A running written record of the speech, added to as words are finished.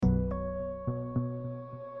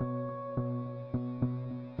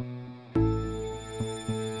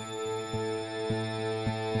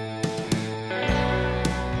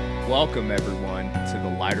Welcome, everyone, to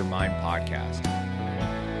the Lighter Mind podcast.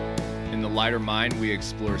 In the Lighter Mind, we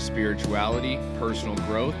explore spirituality, personal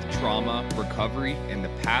growth, trauma, recovery, and the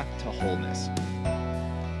path to wholeness.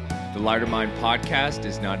 The Lighter Mind podcast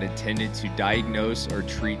is not intended to diagnose or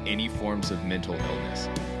treat any forms of mental illness.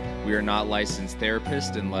 We are not licensed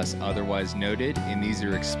therapists unless otherwise noted, and these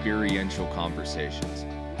are experiential conversations.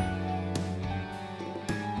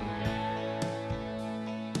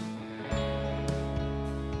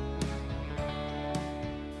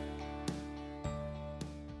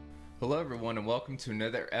 Hello, everyone, and welcome to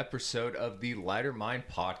another episode of the Lighter Mind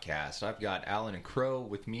podcast. I've got Alan and Crow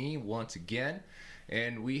with me once again,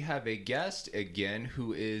 and we have a guest again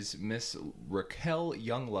who is Miss Raquel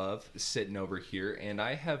Younglove sitting over here. And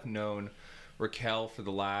I have known Raquel for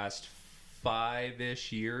the last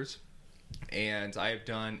 5-ish years, and I have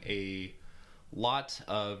done a lot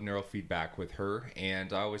of neurofeedback with her,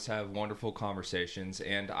 and I always have wonderful conversations,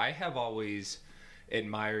 and I have always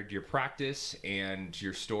admired your practice and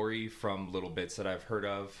your story from little bits that I've heard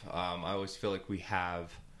of. I always feel like we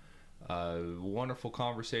have wonderful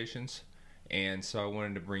conversations, and so I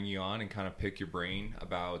wanted to bring you on and kind of pick your brain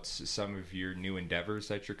about some of your new endeavors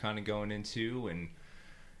that you're kind of going into, and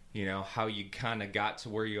you know how you kind of got to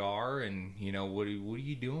where you are, and you know what are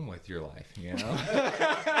you doing with your life? You know,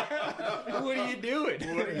 what are you doing?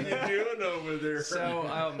 What are you doing over there?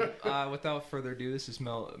 So, without further ado, this is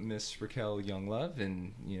Miss Raquel Younglove,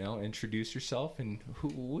 and you know, introduce yourself and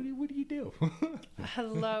what do you do?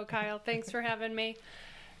 Hello, Kyle. Thanks for having me.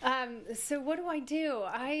 So what do?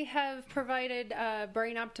 I have provided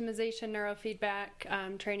brain optimization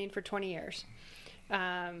neurofeedback training for 20 years.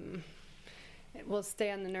 We'll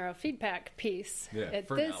stay on the neurofeedback piece at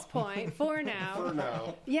this point for now. For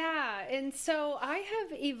now. Yeah, and so I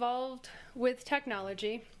have evolved with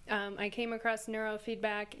technology. I came across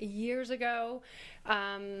neurofeedback years ago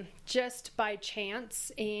just by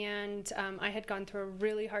chance, and I had gone through a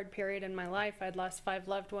really hard period in my life. I'd lost 5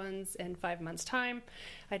 loved ones in 5 months' time.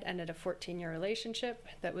 I'd ended a 14-year relationship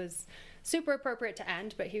that was super appropriate to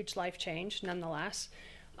end, but huge life change nonetheless.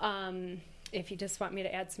 If you just want me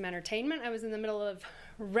to add some entertainment, I was in the middle of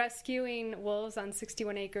rescuing wolves on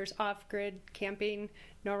 61 acres off-grid, camping,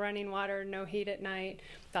 no running water, no heat at night.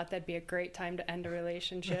 Thought that'd be a great time to end a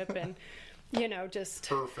relationship and, you know, just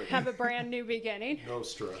Perfect. Have a brand new beginning. No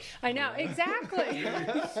stress. I know, exactly.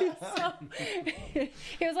 So,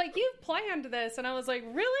 he was like, "You've planned this." And I was like,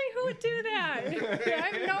 "Really? Who would do that?"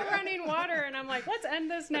 I have no running water. And I'm like, "Let's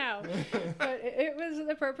end this now." But it was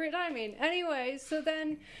appropriate timing. Anyway, so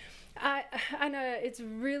then... it's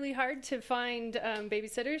really hard to find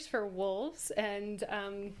babysitters for wolves, and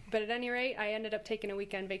but at any rate, I ended up taking a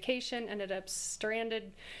weekend vacation, ended up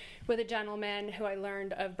stranded with a gentleman who I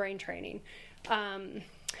learned of brain training. I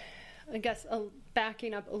guess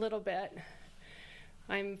backing up a little bit,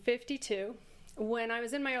 I'm 52. When I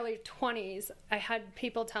was in my early 20s, I had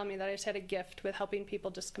people tell me that I just had a gift with helping people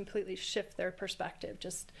just completely shift their perspective,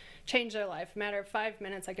 just change their life. A matter of 5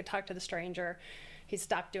 minutes, I could talk to the stranger. He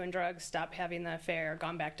stopped doing drugs, stopped having the affair,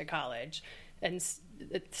 gone back to college, and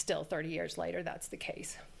still 30 years later, that's the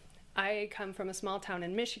case. I come from a small town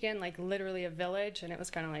in Michigan, like literally a village, and it was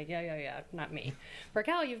kind of like, yeah, not me.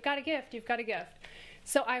 Raquel, you've got a gift.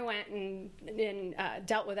 So I went and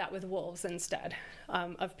dealt with that with wolves instead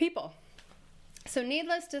of people. So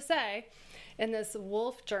needless to say, in this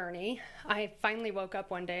wolf journey, I finally woke up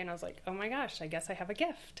one day and I was like, oh my gosh, I guess I have a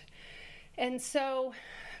gift. And so...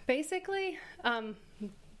 basically, I'm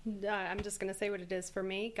just going to say what it is for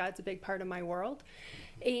me. God's a big part of my world.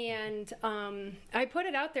 And I put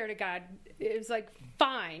it out there to God. It was like,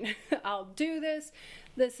 fine, I'll do this.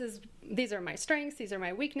 These are my strengths. These are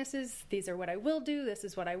my weaknesses. These are what I will do. This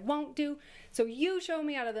is what I won't do. So you show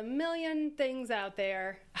me out of the million things out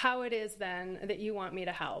there how it is then that you want me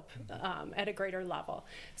to help at a greater level.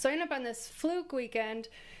 So I ended up on this fluke weekend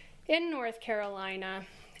in North Carolina.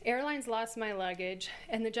 Airlines lost my luggage,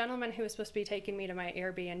 and the gentleman who was supposed to be taking me to my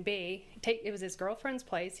Airbnb, it was his girlfriend's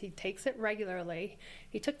place. He takes it regularly.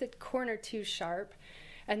 He took the corner too sharp,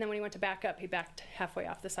 and then when he went to back up, he backed halfway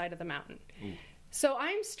off the side of the mountain. Ooh. So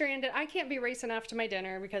I'm stranded. I can't be racing off to my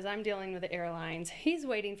dinner because I'm dealing with the airlines. He's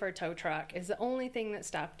waiting for a tow truck. Is the only thing that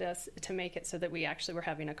stopped us to make it so that we actually were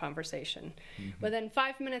having a conversation. Mm-hmm. Within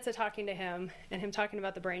 5 minutes of talking to him and him talking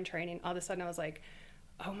about the brain training, all of a sudden I was like,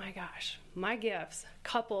 oh my gosh, my gifts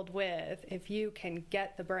coupled with if you can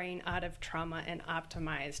get the brain out of trauma and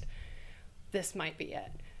optimized, this might be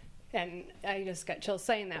it. And I just got chills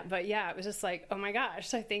saying that. But yeah, it was just like, oh my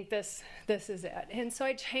gosh, I think this is it. And so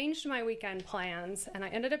I changed my weekend plans, and I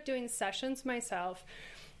ended up doing sessions myself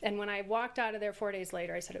And when I walked out of there 4 days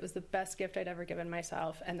later, I said it was the best gift I'd ever given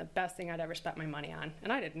myself and the best thing I'd ever spent my money on.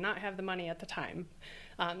 And I did not have the money at the time.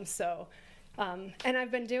 And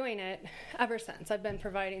I've been doing it ever since. I've been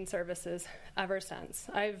providing services ever since.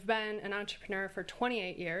 I've been an entrepreneur for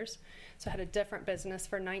 28 years, so I had a different business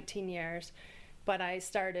for 19 years. But I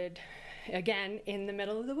started, again, in the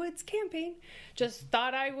middle of the woods camping. Just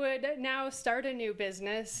thought I would now start a new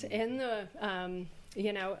business in the,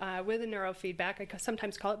 with a neurofeedback. I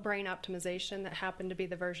sometimes call it brain optimization. That happened to be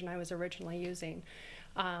the version I was originally using.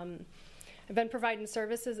 I've been providing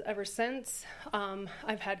services ever since.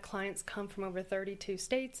 I've had clients come from over 32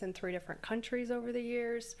 states and 3 different countries over the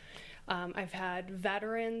years. I've had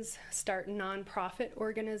veterans start nonprofit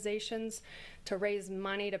organizations to raise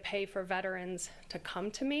money to pay for veterans to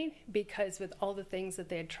come to me, because with all the things that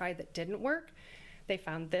they had tried that didn't work, they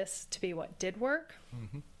found this to be what did work.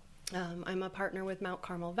 Mm-hmm. I'm a partner with Mount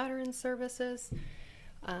Carmel Veterans Services.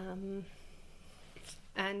 And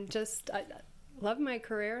just I love my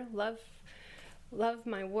career, love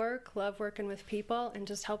my work, love working with people, and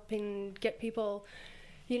just helping get people,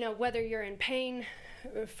 whether you're in pain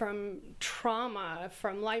from trauma,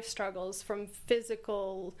 from life struggles, from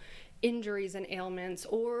physical injuries and ailments,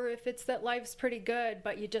 or if it's that life's pretty good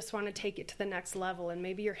but you just want to take it to the next level and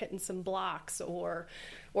maybe you're hitting some blocks, or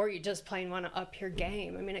you just plain want to up your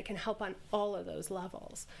game. I mean, it can help on all of those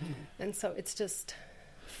levels. And so it's just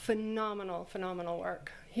phenomenal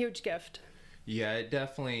work. Huge gift. Yeah, it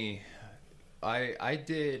definitely...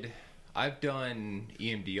 I've done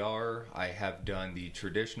EMDR, I have done the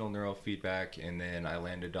traditional neurofeedback, and then I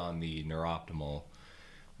landed on the neurooptimal.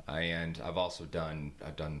 And I've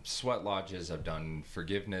done sweat lodges, I've done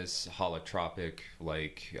forgiveness, holotropic,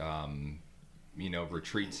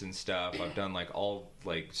 retreats and stuff. I've done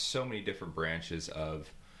so many different branches of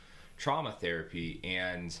trauma therapy.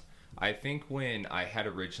 And I think when I had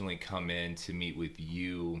originally come in to meet with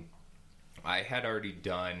you, I had already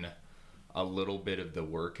done a little bit of the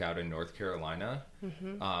work out in North Carolina,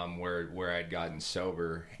 mm-hmm. Where I'd gotten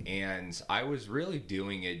sober, and I was really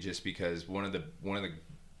doing it just because one of the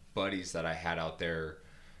buddies that I had out there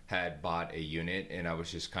had bought a unit, and I was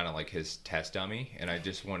just kind of like his test dummy, and I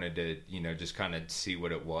just wanted to just kind of see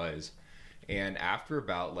what it was. And after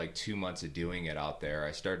about 2 months of doing it out there,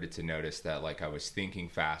 I started to notice that I was thinking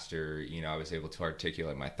faster, I was able to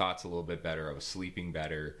articulate my thoughts a little bit better, I was sleeping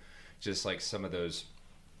better, just some of those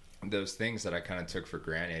things that I kind of took for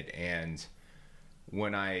granted. And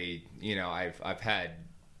when I've had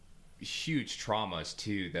huge traumas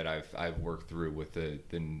too that I've worked through with the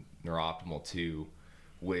neurooptimal too,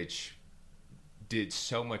 which did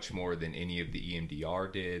so much more than any of the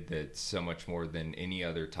EMDR did, that so much more than any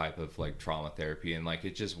other type of trauma therapy, and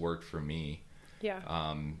it just worked for me.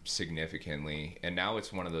 Yeah. Significantly. And now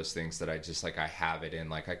it's one of those things that I just I have it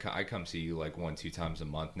in, I come see you 1-2 times a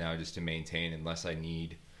month now just to maintain, unless I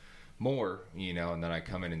need more, and then I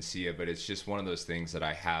come in and see it. But it's just one of those things that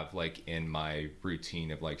I have in my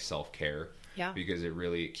routine of self-care. Yeah. Because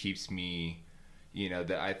it keeps me,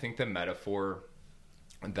 I think the metaphor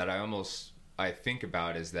that I think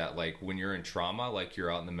about is that when you're in trauma,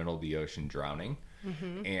 you're out in the middle of the ocean drowning.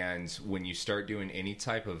 Mm-hmm. And when you start doing any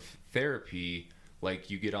type of therapy,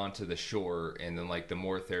 you get onto the shore, and then the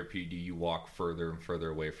more therapy you do, you walk further and further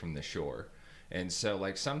away from the shore. And so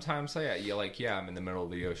sometimes I'm in the middle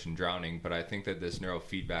of the ocean drowning, but I think that this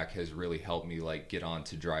neurofeedback has really helped me get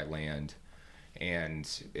onto dry land, and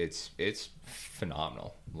it's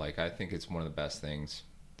phenomenal. I think it's one of the best things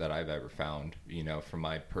that I've ever found, for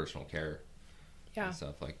my personal care. Yeah. And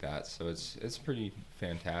stuff like that. So it's pretty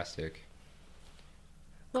fantastic.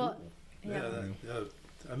 Well, cool.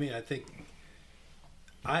 Yeah. I think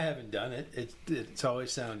I haven't done it. It's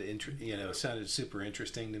always sounded sounded super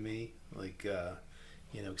interesting to me.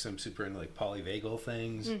 Because I'm super into polyvagal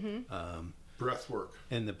things, mm-hmm. Breath work,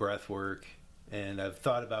 and the breath work. And I've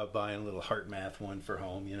thought about buying a little heart math one for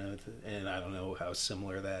home, and I don't know how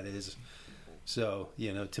similar that is. So,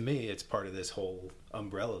 to me, it's part of this whole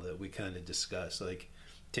umbrella that we kind of discuss,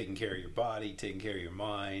 taking care of your body, taking care of your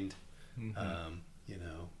mind, mm-hmm.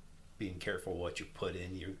 Being careful what you put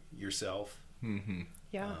in yourself. Mm-hmm.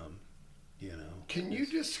 Yeah. Can you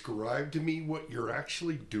describe to me what you're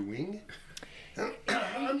actually doing?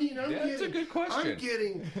 That's a good question.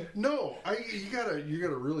 You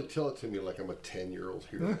gotta really tell it to me like I'm a 10-year-old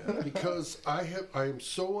here, man, because I am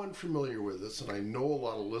so unfamiliar with this, and I know a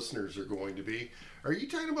lot of listeners are going to be. Are you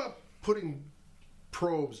talking about putting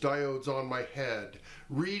probes, diodes on my head,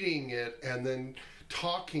 reading it, and then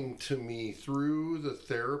talking to me through the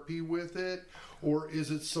therapy with it? Or is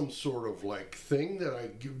it some sort of thing that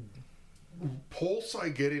pulse I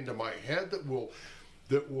get into my head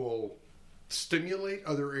that will stimulate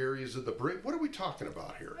other areas of the brain? What are we talking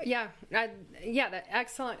about here? Yeah,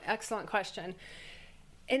 excellent question.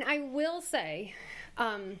 And I will say,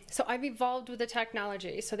 so I've evolved with the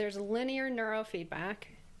technology. So there's linear neurofeedback,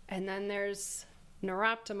 and then there's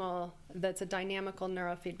neuroptimal, that's a dynamical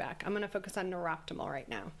neurofeedback. I'm going to focus on neuroptimal right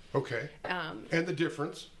now. Okay. And the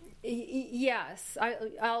difference? Yes.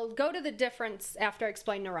 I'll go to the difference after I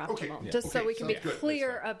explain neuroptimal, so we can be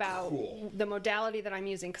clear about the modality that I'm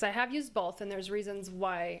using, because I have used both, and there's reasons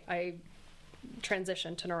why I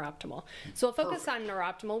transitioned to neuroptimal. So I'll focus on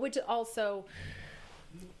neuroptimal, which also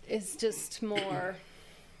is just more,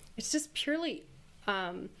 it's just purely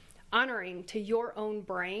honoring to your own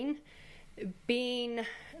brain being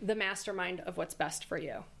the mastermind of what's best for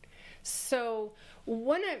you. So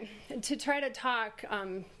to try to talk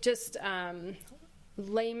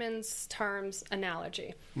layman's terms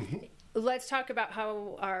analogy, let's talk about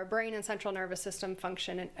how our brain and central nervous system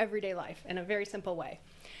function in everyday life in a very simple way.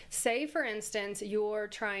 Say, for instance, you're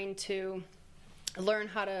trying to learn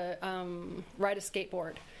how to ride a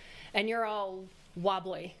skateboard, and you're all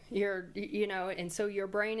wobbly, and so your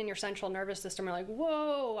brain and your central nervous system are like,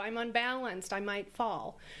 whoa, I'm unbalanced, I might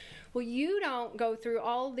fall. Well, you don't go through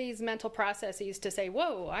all these mental processes to say,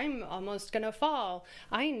 whoa, I'm almost going to fall,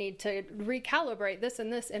 I need to recalibrate this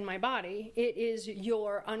and this in my body. It is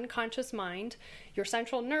your unconscious mind, your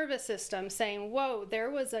central nervous system saying, whoa, there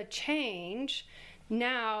was a change.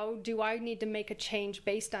 Now, do I need to make a change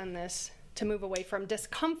based on this to move away from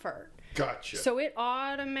discomfort? Gotcha. So it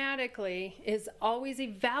automatically is always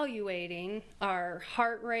evaluating our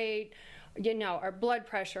heart rate, our blood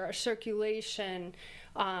pressure, our circulation,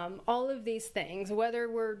 all of these things, whether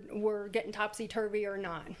we're getting topsy-turvy or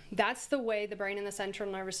not. That's the way the brain and the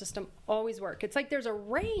central nervous system always work. It's like there's a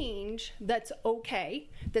range that's okay,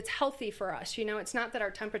 that's healthy for us. It's not that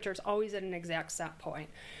our temperature is always at an exact set point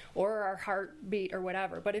or our heartbeat or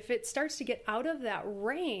whatever. But if it starts to get out of that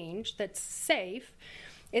range that's safe,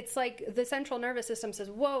 it's like the central nervous system says,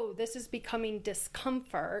 whoa, this is becoming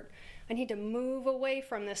discomfort. I need to move away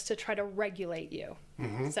from this to try to regulate you.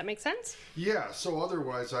 Does that make sense? Yeah, so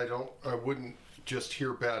otherwise I wouldn't just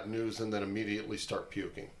hear bad news and then immediately start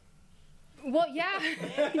puking. Well, yeah.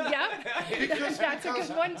 Because that's a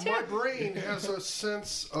good one too. My brain has a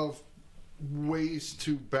sense of ways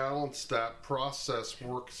to balance that process,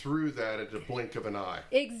 work through that at a blink of an eye.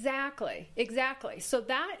 Exactly. So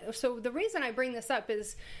the reason I bring this up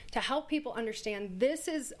is to help people understand this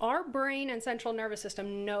is our brain and central nervous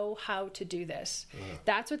system know how to do this.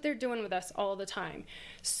 That's what they're doing with us all the time.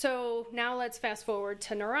 So now let's fast forward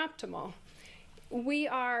to neuroptimal.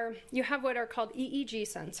 You have what are called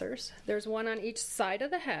EEG sensors. There's one on each side of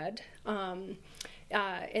the head.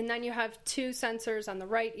 And then you have two sensors on the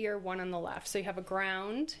right ear, one on the left. So you have a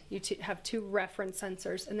ground, have two reference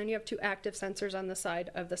sensors, and then you have two active sensors on the side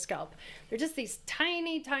of the scalp. They're just these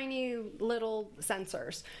tiny, tiny little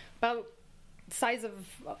sensors, about the size of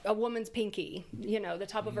a woman's pinky, the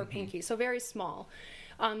top of her pinky, so very small.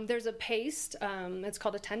 There's a paste, it's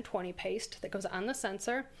called a 1020 paste that goes on the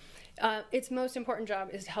sensor. Its most important job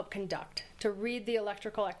is to help conduct, to read the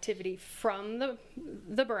electrical activity from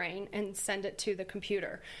the brain and send it to the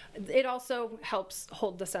computer. It also helps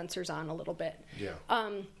hold the sensors on a little bit. Yeah.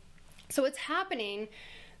 So it's happening.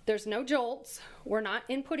 There's no jolts. We're not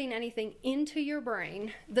inputting anything into your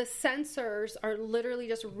brain. The sensors are literally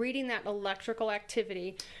just reading that electrical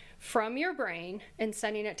activity from your brain and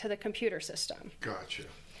sending it to the computer system. Gotcha.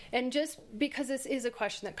 And just because this is a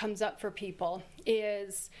question that comes up for people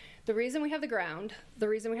is the reason we have the ground, the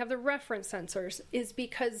reason we have the reference sensors is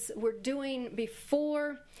because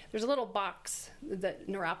there's a little box that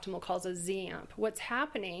Neuroptimal calls a Z-amp. What's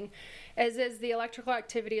happening is as the electrical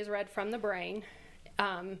activity is read from the brain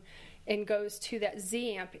and goes to that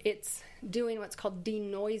Z-amp, it's doing what's called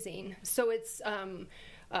denoising. So it's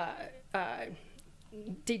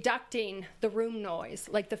deducting the room noise,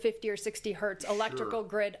 like the 50 or 60 hertz electrical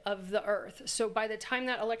grid of the earth. So by the time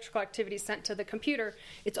that electrical activity is sent to the computer,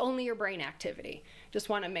 it's only your brain activity. Just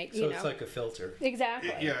want to make, So it's like a filter.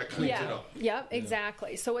 Exactly. Yeah, it cleans it up. Yep,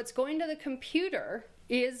 exactly. So what's going to the computer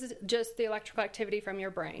is just the electrical activity from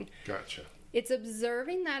your brain. Gotcha. It's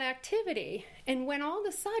observing that activity, and when all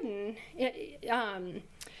of a sudden,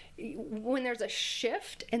 when there's a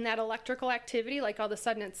shift in that electrical activity, like all of a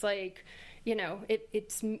sudden it's like,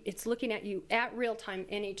 it's looking at you at real time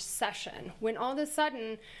in each session. When all of a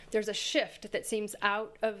sudden there's a shift that seems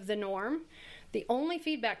out of the norm, the only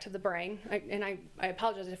feedback to the brain, and I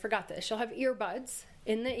apologize, I forgot this, you'll have earbuds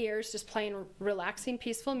in the ears, just playing relaxing,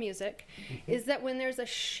 peaceful music, is that when there's a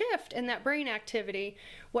shift in that brain activity,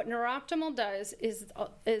 what Neuroptimal does is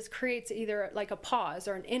creates either like a pause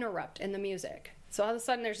or an interrupt in the music. So all of a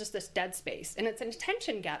sudden there's just this dead space, and it's an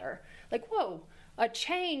attention getter. Like, whoa, a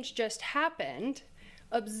change just happened.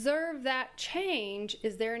 Observe that change.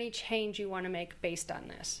 Is there any change you want to make based on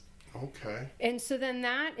this? Okay. And so then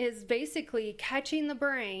that is basically catching the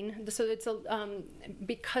brain. So it's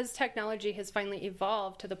because technology has finally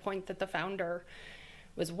evolved to the point that the founder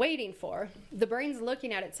was waiting for, the brain's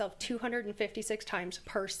looking at itself 256 times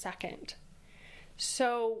per second.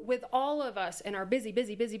 So with all of us in our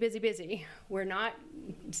busy, we're not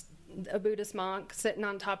a Buddhist monk sitting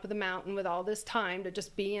on top of the mountain with all this time to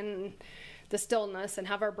just be in the stillness and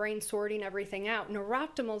have our brain sorting everything out.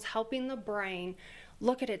 Neuroptimal's helping the brain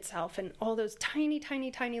look at itself in all those tiny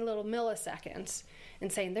little milliseconds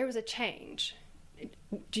and saying, there was a change.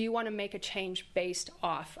 Do you want to make a change based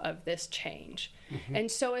off of this change? Mm-hmm.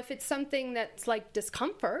 And so if it's something that's like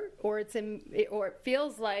discomfort, or it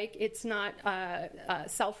feels like it's not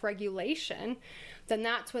self-regulation, then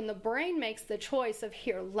that's when the brain makes the choice of,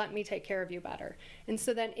 here, let me take care of you better. And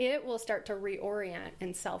so then it will start to reorient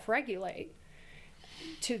and self-regulate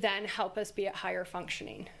to then help us be at higher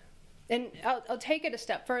functioning. And I'll take it a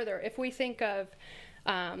step further. If we think of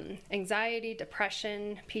anxiety,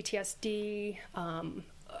 depression, PTSD,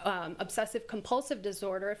 obsessive compulsive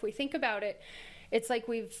disorder, if we think about it, it's like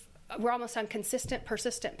we're almost on consistent,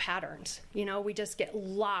 persistent patterns. You know, we just get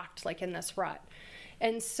locked like in this rut.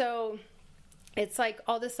 And so it's like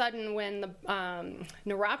all of a sudden when the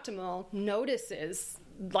Neuroptimal notices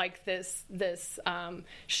like this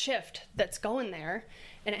shift that's going there,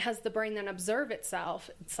 and it has the brain then observe itself,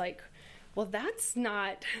 it's like, well, that's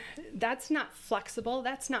not flexible,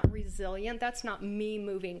 that's not resilient, that's not me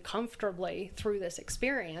moving comfortably through this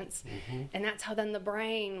experience. Mm-hmm. And that's how then the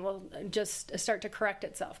brain will just start to correct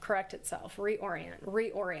itself,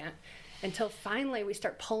 reorient, until finally we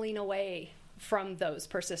start pulling away from those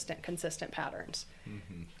persistent, consistent patterns.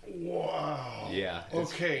 Mm-hmm. Wow. Yeah.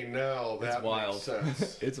 Okay, now that makes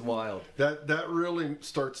sense. It's wild. That really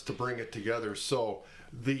starts to bring it together. So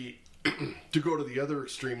to go to the other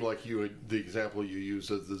extreme, like the example you use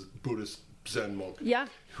of the Buddhist Zen monk, yeah,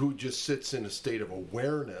 who just sits in a state of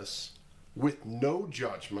awareness with no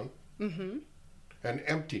judgment mm-hmm. and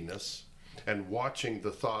emptiness, and watching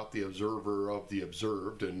the thought, the observer of the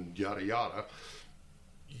observed, and yada yada.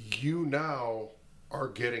 You now are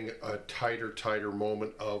getting a tighter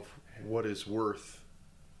moment of what is worth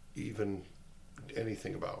even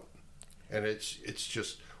anything about, and it's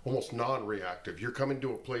just almost non-reactive. You're coming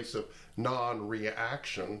to a place of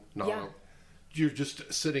non-reaction. You're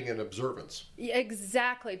just sitting in observance.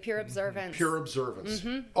 Exactly, pure observance. Pure observance.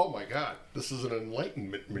 Mm-hmm. Oh my God, this is an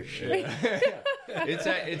enlightenment machine.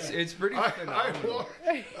 It's pretty phenomenal.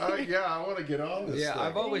 I want to get on this. Yeah, thing.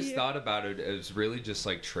 I've always thought about it as really just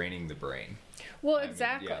like training the brain. Well,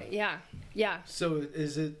 exactly. Yeah. So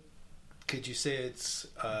could you say it's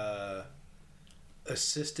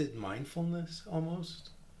assisted mindfulness almost?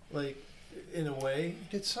 Like, in a way?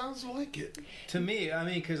 It sounds like it. To me, I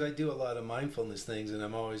mean, because I do a lot of mindfulness things, and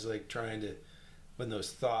I'm always like trying to, when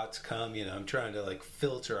those thoughts come, you know, I'm trying to like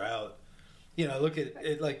filter out, you know, look at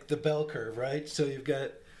it like the bell curve, right? So you've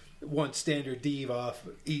got one standard dev off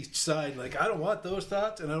each side. Like, I don't want those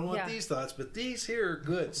thoughts, and I don't want these thoughts, but these here are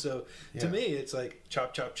good. So to me, it's like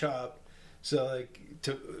chop, chop, chop. So like,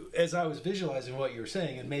 as I was visualizing what you were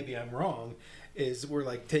saying, and maybe I'm wrong, is we're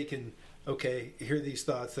like taking, okay, here are these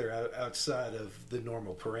thoughts that are outside of the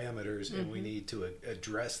normal parameters, and we need to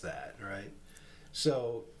address that, right?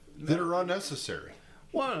 So that are unnecessary.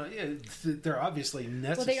 Well, yeah, they're obviously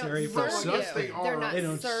necessary for some. They're not they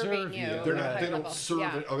don't serving you. They don't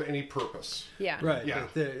serve it of any purpose. Yeah. Right. Yeah.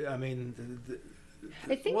 But I mean,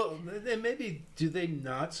 I think. Well, then maybe do they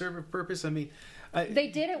not serve a purpose? I mean. They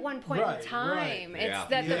did at one point in time. It's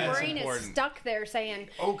that the brain is stuck there saying,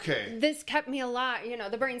 okay, this kept me alive. You know,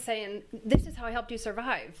 the brain's saying, this is how I helped you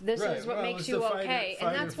survive. This is what makes you okay.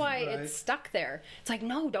 And that's why it's stuck there. It's like,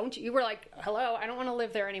 no, don't you? You were like, hello, I don't want to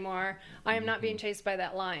live there anymore. I am not being chased by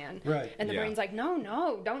that lion. Right. And the brain's like,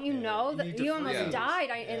 no, don't you know that you almost died?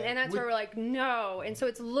 And that's where we're like, no. And so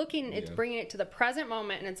it's bringing it to the present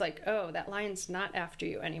moment, and it's like, oh, that lion's not after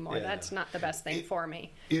you anymore. Yeah. That's not the best thing for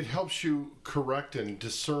me. It helps you correct and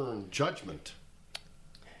discern judgment,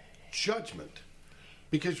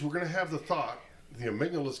 because we're going to have the thought, the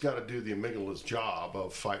amygdala's got to do the amygdala's job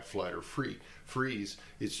of fight, flight, or freeze.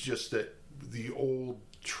 It's just that the old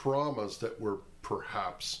traumas that were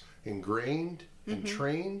perhaps ingrained and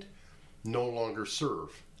trained no longer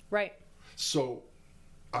serve. Right. So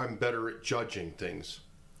I'm better at judging things.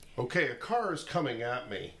 Okay, a car is coming at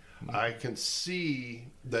me. I can see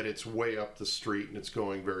that it's way up the street and it's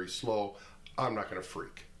going very slow. I'm not going to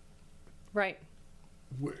freak. Right.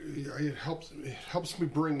 It helps me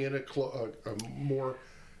bring in a more,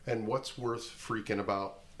 and what's worth freaking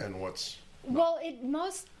about and what's not. Well, it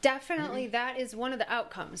most definitely, that is one of the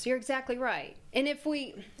outcomes. You're exactly right. And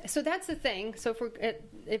so that's the thing. So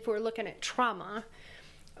if we're looking at trauma,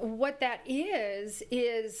 what that is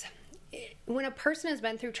when a person has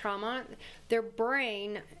been through trauma, their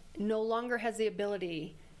brain no longer has the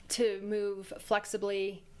ability to move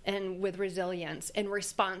flexibly and with resilience in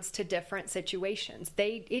response to different situations.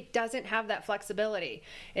 It doesn't have that flexibility.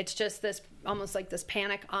 It's just this, almost like this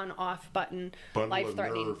panic on-off button,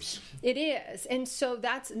 life-threatening. Nerves. It is. And so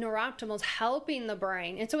that's Neuroptimal's helping the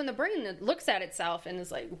brain. And so when the brain looks at itself and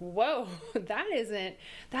is like, whoa,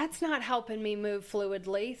 that's not helping me move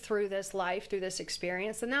fluidly through this life, through this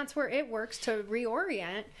experience. And that's where it works to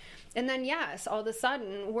reorient. And then, yes, all of a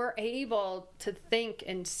sudden, we're able to think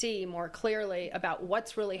and see more clearly about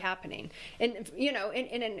what's really happening. And, you know,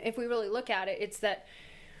 and if we really look at it, it's that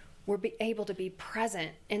we're able to be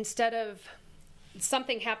present instead of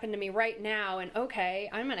something happened to me right now and, okay,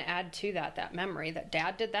 I'm going to add to that memory that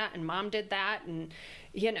dad did that and mom did that and,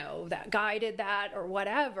 you know, that guy did that or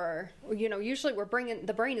whatever. You know, usually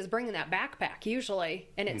the brain is bringing that backpack usually,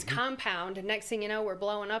 and it's compound. And next thing you know, we're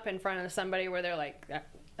blowing up in front of somebody where they're like,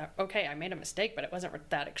 okay, I made a mistake, but it wasn't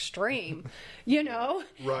that extreme, you know?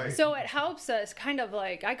 Right. So it helps us kind of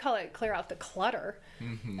like, I call it clear out the clutter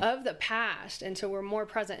of the past. And so we're more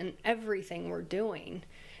present in everything we're doing.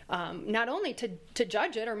 Not only to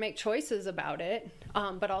judge it or make choices about it,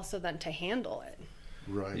 but also then to handle it.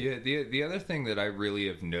 Right. Yeah, the other thing that I really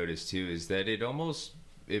have noticed too is that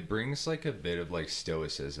it brings like a bit of like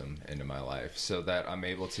stoicism into my life, so that I'm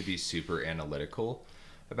able to be super analytical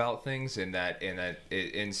about things, and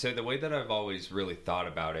so the way that I've always really thought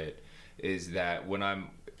about it is that when I'm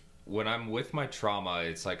with my trauma,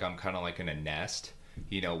 it's like I'm kind of like in a nest,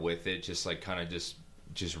 you know, with it, just like kind of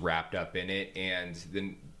just wrapped up in it. And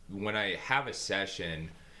then when I have a session,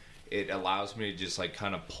 it allows me to just like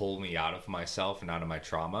kind of pull me out of myself and out of my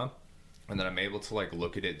trauma, and then I'm able to like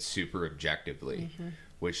look at it super objectively,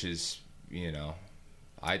 which is, you know,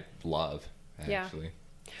 I love actually. Yeah.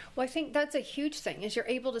 Well, I think that's a huge thing, is you're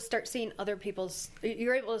able to start seeing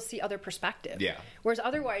you're able to see other perspective. Yeah. Whereas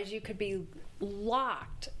otherwise you could be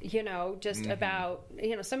locked, you know, just about,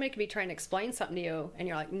 you know, somebody could be trying to explain something to you and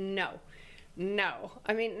you're like, no.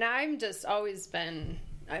 I mean, I've just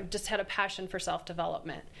had a passion for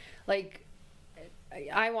self-development. Like,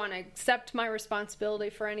 I want to accept my responsibility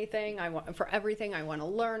for everything. I want to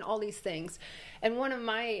learn all these things. And one of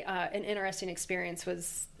my, an interesting experience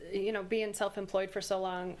was, you know, being self-employed for so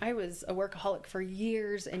long. I was a workaholic for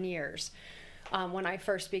years and years when I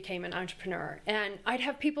first became an entrepreneur. And I'd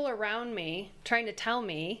have people around me trying to tell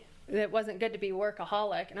me that it wasn't good to be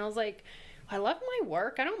workaholic. And I was like, I love my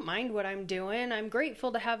work. I don't mind what I'm doing. I'm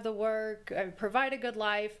grateful to have the work. I provide a good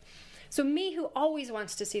life. So me, who always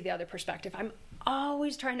wants to see the other perspective, I'm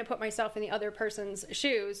always trying to put myself in the other person's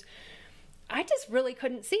shoes. I just really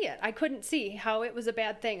couldn't see it. I couldn't see how it was a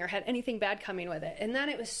bad thing or had anything bad coming with it. And then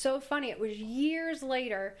it was so funny. It was years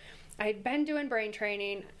later. I had been doing brain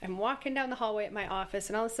training. I'm walking down the hallway at my office,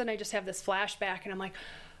 and all of a sudden I just have this flashback, and I'm like,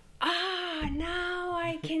 now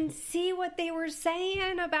I can see what they were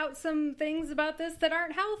saying about some things about this that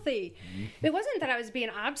aren't healthy. It wasn't that I was being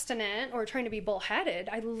obstinate or trying to be bullheaded.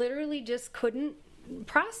 I literally just couldn't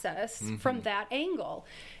process from that angle.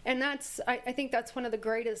 And I think that's one of the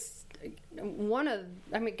greatest,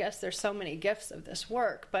 I guess there's so many gifts of this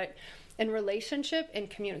work, but in relationship and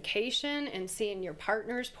communication and seeing your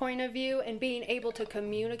partner's point of view and being able to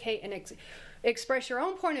communicate and express your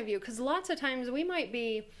own point of view. Because lots of times we might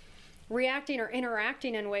be reacting or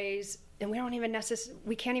interacting in ways and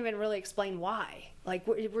we can't even really explain why. Like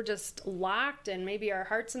we're just locked, and maybe our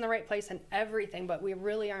heart's in the right place and everything, but we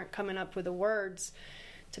really aren't coming up with the words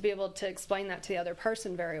to be able to explain that to the other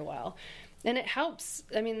person very well. And it helps,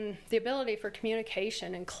 the ability for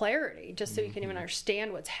communication and clarity, just so you can even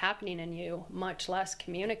understand what's happening in you, much less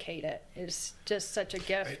communicate it, is just such a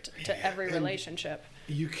gift to every relationship.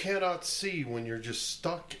 You cannot see when you're just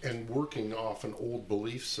stuck and working off an old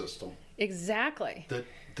belief system. Exactly.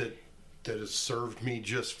 That has served me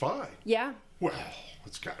just fine. Yeah. Well,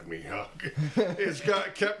 it's got me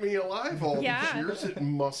kept me alive all these years. It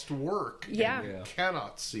must work. Yeah. And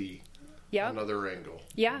cannot see another angle.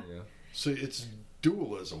 Yeah. So it's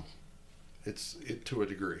dualism. It's to a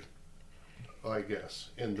degree, I guess,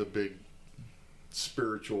 in the big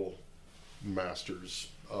spiritual masters'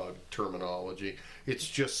 terminology. It's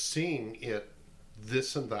just seeing it,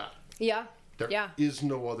 this and that. Yeah. There is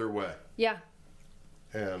no other way. Yeah.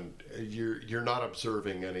 And you're not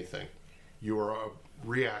observing anything. You are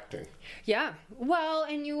reacting. Yeah. Well,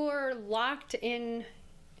 and you're locked in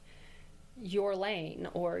your lane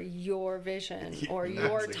or your vision or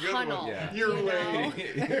your tunnel. Yeah. Your lane.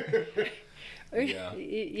 Yeah.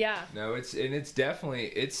 Yeah. No, it's definitely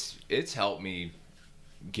it's helped me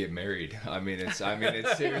get married. I mean, it's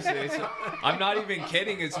seriously. I'm not even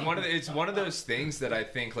kidding. It's one of those things that I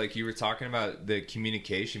think, like you were talking about the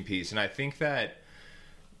communication piece, and I think that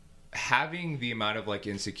having the amount of like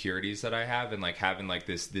insecurities that I have, and like having like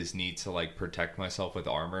this need to like protect myself with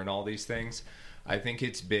armor and all these things, I think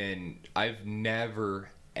I've never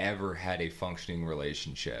ever had a functioning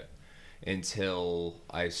relationship until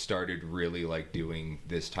I started really like doing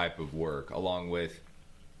this type of work, along with,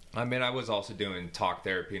 I mean, I was also doing talk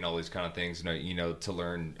therapy and all these kind of things, you know, to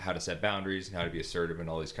learn how to set boundaries and how to be assertive and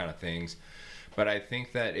all these kind of things. But I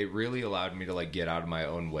think that it really allowed me to like get out of my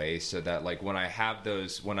own way, so that like when I have to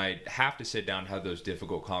sit down and have those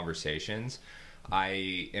difficult conversations,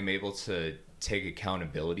 I am able to take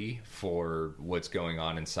accountability for what's going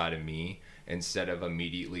on inside of me, instead of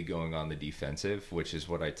immediately going on the defensive, which is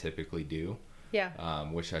what I typically do. Yeah.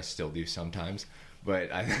 Which I still do sometimes.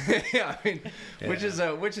 But I mean, which is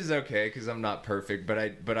okay, because I'm not perfect.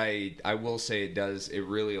 But I will say it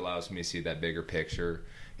really allows me to see that bigger picture,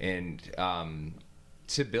 and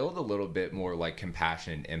to build a little bit more like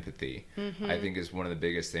compassion and empathy. I think is one of the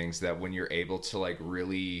biggest things, that when you're able to like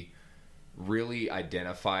really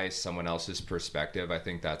identify someone else's perspective, I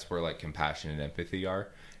think that's where like compassion and empathy are.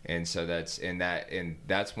 And so that's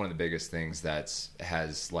one of the biggest things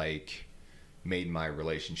has like made my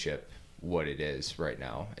relationship what it is right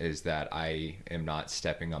now, is that I am not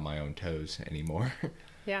stepping on my own toes anymore.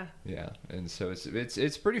 Yeah. Yeah. And so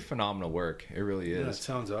it's pretty phenomenal work. It really is. Yeah, that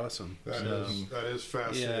sounds awesome. That is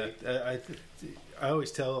fascinating. Yeah, I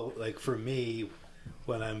always tell, like, for me,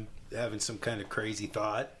 when I'm having some kind of crazy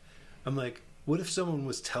thought, I'm like, what if someone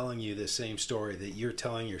was telling you the same story that you're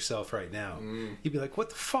telling yourself right now? You'd be like, what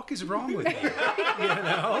the fuck is wrong with me? You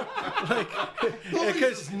know? Like,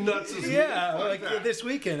 because nuts as like this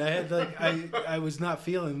weekend I had like, I was not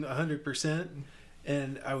feeling 100%,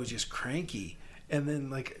 and I was just cranky. And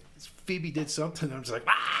then like Phoebe did something, I was like,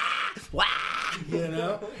 wah, you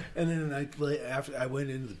know? And then after I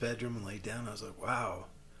went into the bedroom and laid down, I was like, wow.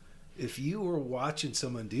 If you were watching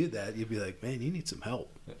someone do that, you'd be like, man, you need some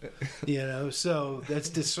help. You know, so that's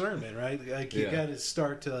discernment, right? Like, you got to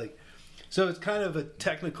start to, like, so it's kind of a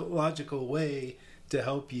technological way to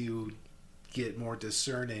help you get more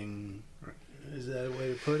discerning. Is that a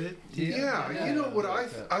way to put it? Yeah. You know what I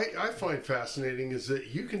find fascinating is that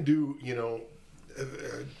you can do, you know,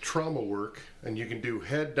 trauma work, and you can do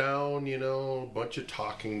head down, you know, a bunch of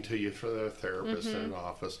talking to you for the therapist in an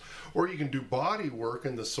office, or you can do body work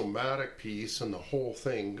and the somatic piece and the whole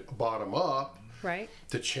thing bottom up, Right.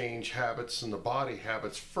 to change habits and the body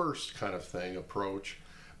habits first kind of thing approach.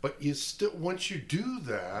 But you still, once you do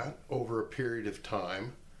that over a period of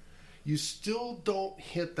time, you still don't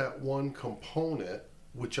hit that one component,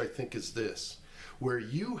 which I think is this, where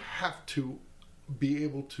you have to be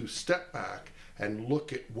able to step back and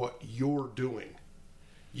look at what you're doing.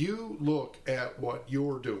 You look at what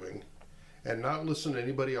you're doing and not listen to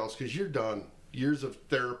anybody else, because you're done. Years of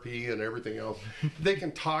therapy and everything else. They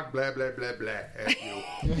can talk blah, blah, blah, blah at you.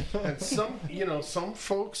 And some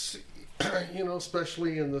folks,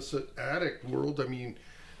 especially in this addict world, I mean,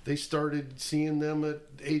 they started seeing them at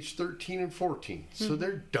age 13 and 14. So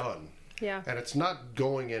they're done. Yeah. And it's not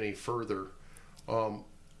going any further.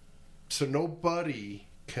 So nobody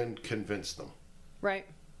can convince them. Right.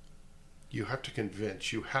 You have to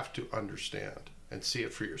convince. You have to understand and see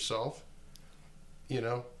it for yourself. You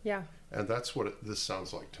know? Yeah. And that's what this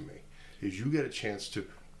sounds like to me. Is you get a chance to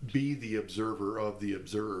be the observer of the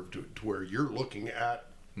observed, to where you're looking at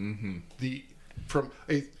from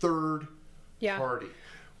a third party.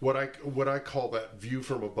 What I call that view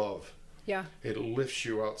from above. Yeah. It lifts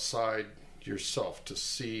you outside yourself to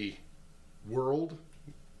see world,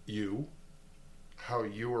 you, how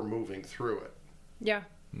you are moving through it. Yeah.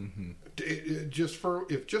 Just for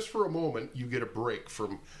a moment you get a break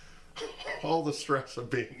from all the stress of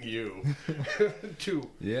being you. I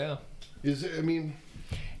mean,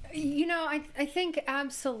 you know, I think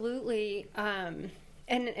absolutely, and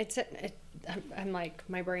I'm like,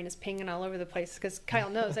 my brain is pinging all over the place, because Kyle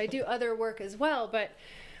knows I do other work as well, but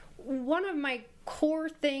one of my core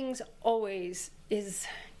things always is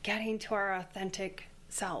getting to our authentic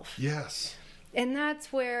self. yes. And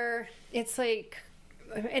that's where it's like,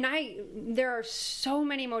 there are so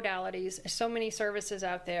many modalities, so many services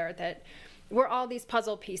out there that we're all these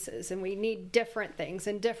puzzle pieces, and we need different things,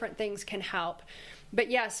 and different things can help. But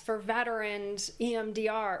yes, for veterans,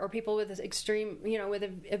 EMDR, or people with extreme, with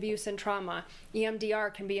abuse and trauma,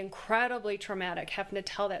 EMDR can be incredibly traumatic, having to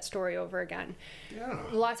tell that story over again. Yeah.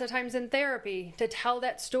 Lots of times in therapy, to tell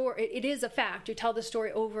that story, it is a fact. You tell the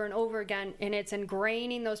story over and over again, and it's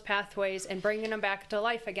ingraining those pathways and bringing them back to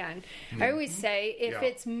life again. Mm-hmm. I always say, if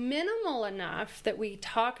it's minimal enough that we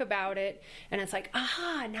talk about it, and it's like,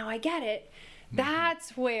 aha, now I get it,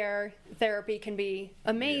 that's where therapy can be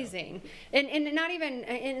amazing. And not even,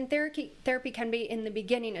 and therapy can be in the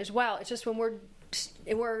beginning as well. It's just when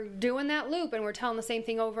we're doing that loop and we're telling the same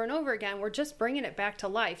thing over and over again, we're just bringing it back to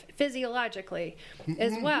life physiologically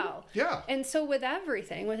as well. Yeah. And so with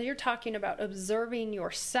everything, when you're talking about observing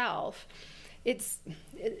yourself,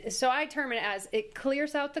 so I term it as it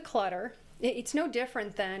clears out the clutter. It's no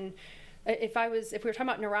different than if we were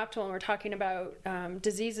talking about neuroptical and we're talking about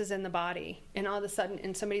diseases in the body, and all of a sudden,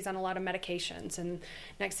 and somebody's on a lot of medications, and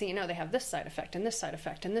next thing you know, they have this side effect and this side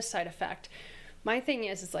effect and this side effect. My thing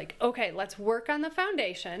is, it's like, okay, let's work on the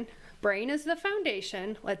foundation. Brain is the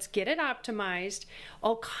foundation. Let's get it optimized.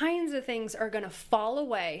 All kinds of things are going to fall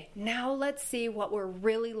away. Now let's see what we're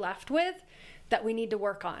really left with that we need to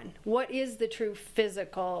work on. What is the true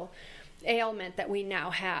physical ailment that we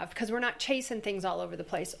now have, because we're not chasing things all over the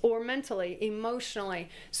place, or mentally, emotionally.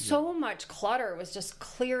 So much clutter was just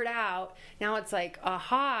cleared out. Now it's like,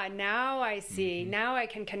 aha, now I see. Now I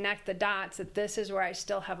can connect the dots that this is where I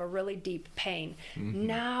still have a really deep pain.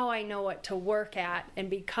 Now I know what to work at and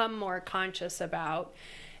become more conscious about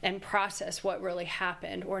and process what really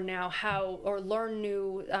happened, or learn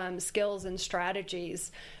new skills and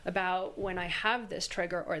strategies about when I have this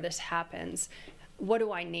trigger or this happens. What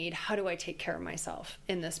do I need? How do I take care of myself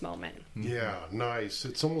in this moment? Yeah, nice.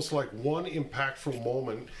 It's almost like one impactful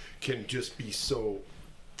moment can just be so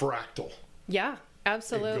fractal. Yeah,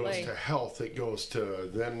 absolutely. It goes to health. It goes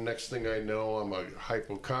to, then next thing I know, I'm a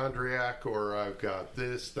hypochondriac, or I've got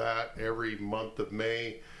this, that, every month of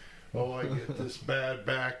May. Oh, I get this bad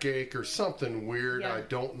backache or something weird. Yeah. I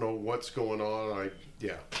don't know what's going on.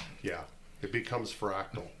 It becomes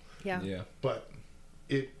fractal. Yeah. But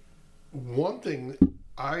one thing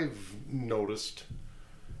I've noticed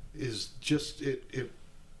is just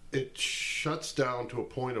it shuts down to a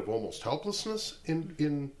point of almost helplessness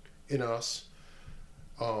in us,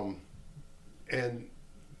 and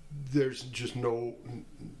there's just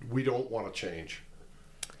we don't want to change.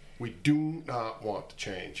 We do not want to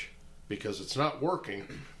change because it's not working,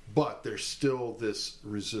 but there's still this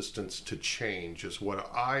resistance to change is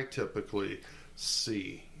what I typically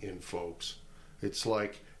see in folks. It's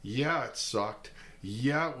like, yeah, it sucked.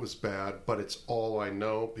 Yeah, it was bad, but it's all I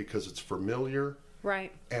know because it's familiar.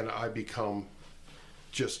 Right. And I become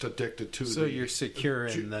just addicted to So you're secure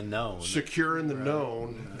in the known. Secure in the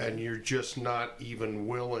known, and you're just not even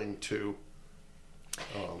willing to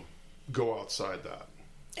go outside that.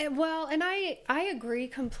 Well, and I agree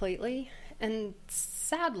completely. And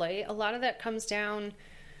sadly, a lot of that comes down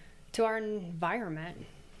to our environment.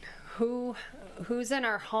 Who's in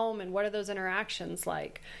our home, and what are those interactions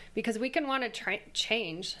like? Because we can want to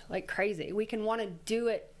change like crazy. We can want to do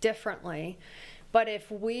it differently. But if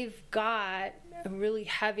we've got a really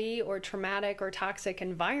heavy or traumatic or toxic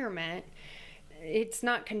environment, it's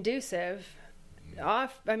not conducive.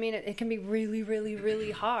 It can be really, really,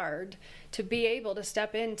 really hard to be able to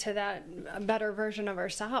step into that better version of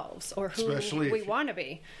ourselves, or who we want to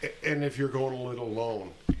be. And if you're going a little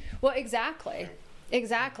alone. Well, exactly.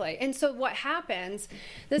 And so what happens,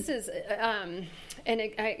 this is, I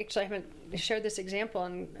haven't shared this example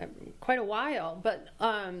in quite a while, but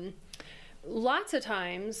lots of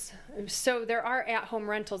times, so there are at-home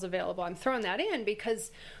rentals available. I'm throwing that in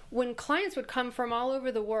because when clients would come from all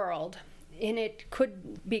over the world, and it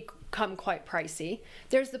could become quite pricey,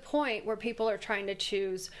 there's the point where people are trying to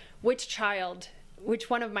choose which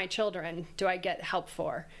one of my children do I get help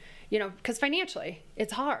for? Because financially,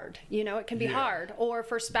 it's hard. It can be hard. Or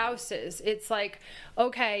for spouses, it's like,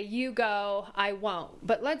 okay, you go, I won't.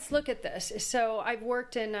 But let's look at this. So I've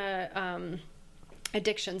worked in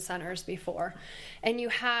addiction centers before, and you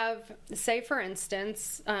have, say, for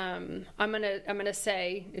instance, I'm gonna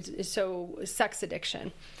say, so sex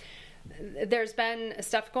addiction. There's been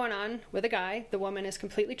stuff going on with a guy. The woman is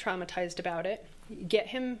completely traumatized about it.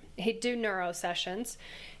 He'd do neuro sessions.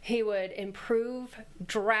 He would improve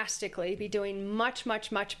drastically, be doing much,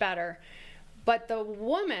 much, much better. But the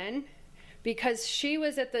woman, because she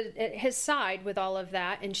was at his side with all of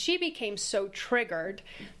that, and she became so triggered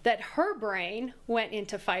that her brain went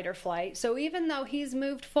into fight or flight. So even though he's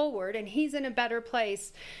moved forward and he's in a better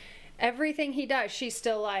place, everything he does, she's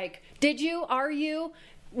still like, did you? Are you?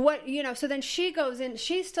 What, so then she goes in,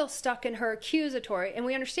 she's still stuck in her accusatory, and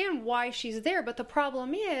we understand why she's there, but the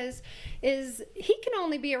problem is he can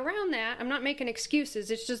only be around that. I'm not making excuses,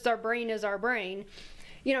 it's just our brain is our brain.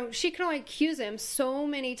 She can only accuse him so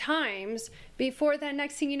many times before the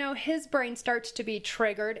next thing you know, his brain starts to be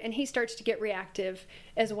triggered and he starts to get reactive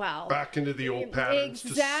as well. Back into the old patterns.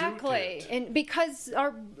 Exactly. To suit it. And because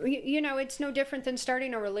it's no different than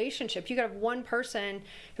starting a relationship. You could have one person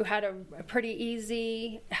who had a pretty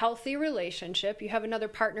easy, healthy relationship. You have another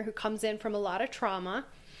partner who comes in from a lot of trauma.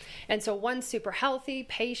 And so one's super healthy,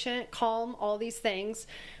 patient, calm, all these things.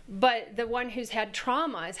 But the one who's had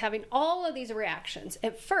trauma is having all of these reactions.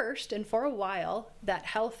 At first, and for a while, that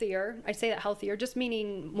healthier, I say that healthier, just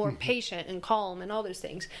meaning more patient and calm and all those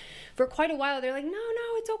things. For quite a while, they're like, no,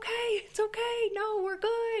 it's okay, no, we're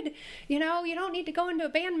good. You don't need to go into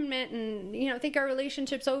abandonment and, think our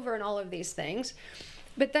relationship's over and all of these things.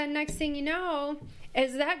 But then next thing you know,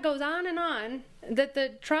 as that goes on and on, that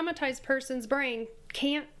the traumatized person's brain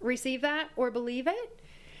can't receive that or believe it,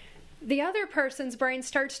 the other person's brain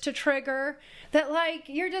starts to trigger that, like,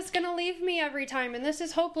 you're just going to leave me every time and this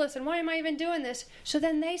is hopeless and why am I even doing this? So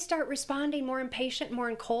then they start responding more impatient,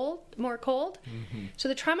 more cold. Mm-hmm. So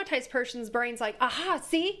the traumatized person's brain's like, aha,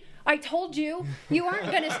 see? I told you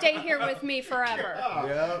aren't going to stay here with me forever.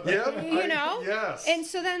 Yes. And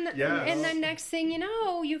so then, and then next thing you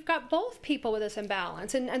know, you've got both people with this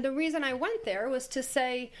imbalance. And the reason I went there was to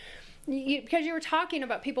say, because you were talking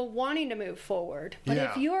about people wanting to move forward. But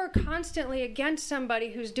if you're constantly against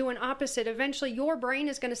somebody who's doing opposite, eventually your brain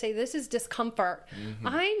is going to say, this is discomfort. Mm-hmm.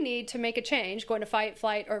 I need to make a change, going to fight,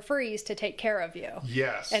 flight, or freeze to take care of you.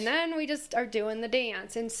 Yes. And then we just are doing the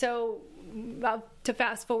dance. And so to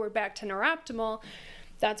fast forward back to Neuroptimal,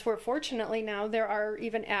 that's where fortunately now there are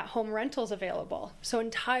even at-home rentals available. So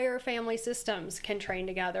entire family systems can train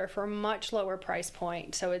together for a much lower price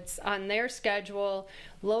point. So it's on their schedule,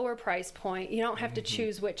 lower price point. You don't have to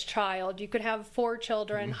choose which child. You could have 4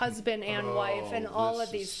 children, husband and wife, and all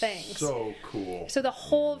of these things. So cool. So the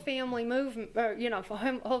whole family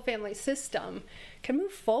whole family system can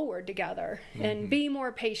move forward together and be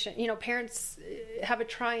more patient. Parents have a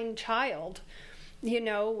trying child,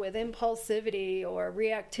 with impulsivity or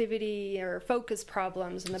reactivity or focus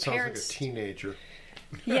problems, and the Sounds parents. Like a teenager.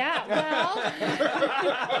 Yeah,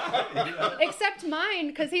 well, except mine,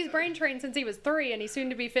 because he's brain trained since he was 3, and he's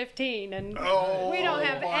soon to be 15, and we don't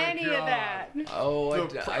have any of that. Oh,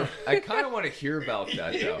 I kind of want to hear about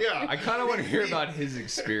that, though. Yeah. I kind of want to hear about his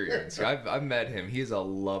experience. I've met him. He's a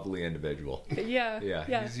lovely individual. Yeah.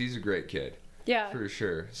 He's a great kid. Yeah, for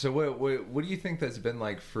sure. So what do you think that's been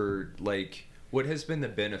like for what has been the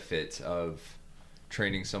benefit of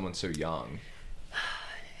training someone so young?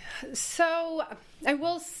 So I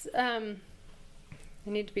will. I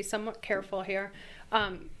need to be somewhat careful here.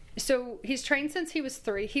 So he's trained since he was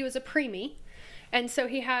 3. He was a preemie, and so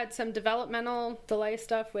he had some developmental delay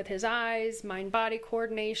stuff with his eyes, mind-body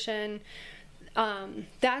coordination.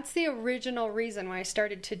 That's the original reason why I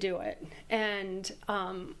started to do it, and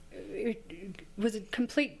it was a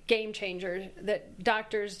complete game changer that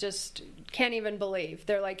doctors just can't even believe.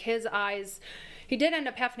 They're like, his eyes. He did end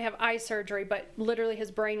up having to have eye surgery, but literally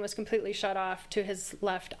his brain was completely shut off to his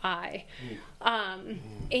left eye.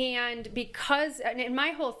 And my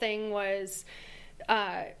whole thing was,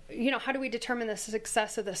 how do we determine the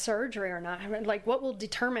success of the surgery or not? I mean, what will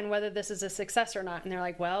determine whether this is a success or not? And they're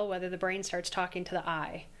like, well, whether the brain starts talking to the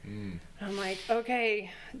eye. I'm like,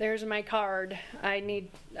 okay, there's my card.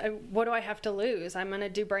 What do I have to lose? I'm going to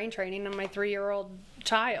do brain training on my 3-year-old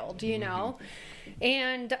child,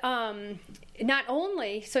 And not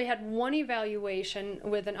only, so he had one evaluation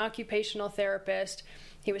with an occupational therapist.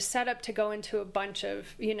 He was set up to go into a bunch of,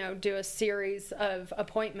 do a series of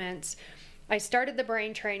appointments. I started the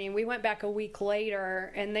brain training. We went back a week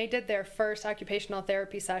later, and they did their first occupational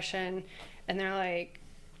therapy session, and they're like,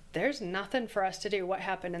 there's nothing for us to do. What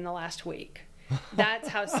happened in the last week? That's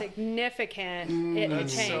how significant it had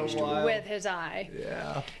changed with his eye.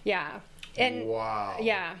 Yeah. And wow.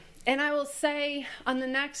 Yeah. And I will say on the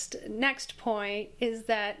next point is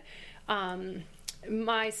that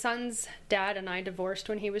my son's dad and I divorced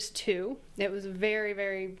when he was 2. It was a very,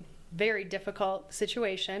 very, very difficult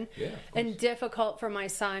situation, and difficult for my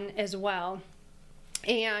son as well.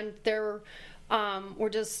 And there were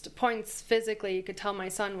just points physically you could tell my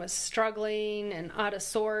son was struggling and out of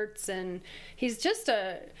sorts, and he's just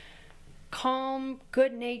calm,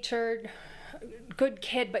 good-natured, good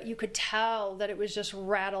kid, but you could tell that it was just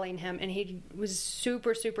rattling him, and he was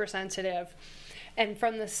super, super sensitive. And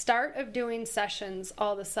from the start of doing sessions,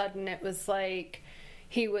 all of a sudden it was like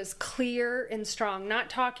he was clear and strong, not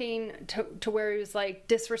talking to where he was like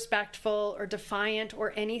disrespectful or defiant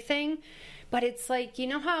or anything. But it's like, you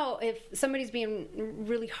know how if somebody's being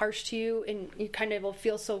really harsh to you and you kind of will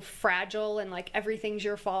feel so fragile and like everything's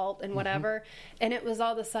your fault and whatever. And it was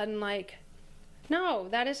all of a sudden like, no,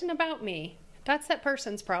 that isn't about me. That's that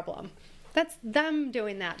person's problem. That's them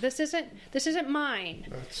doing that. This isn't mine.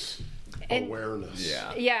 That's And- awareness.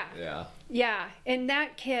 Yeah. And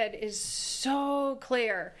that kid is so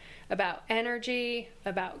clear about energy,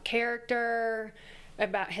 about character,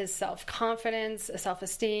 about his self-confidence,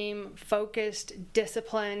 self-esteem, focused,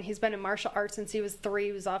 discipline. He's been in martial arts since he was 3.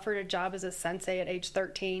 He was offered a job as a sensei at age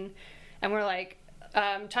 13. And we're like,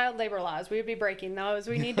 child labor laws, we would be breaking those.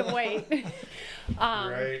 We need to wait.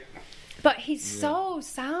 Right. But he's so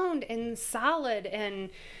sound and solid, and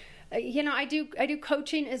I do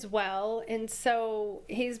coaching as well, and so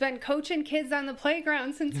he's been coaching kids on the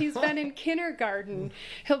playground since he's been in kindergarten.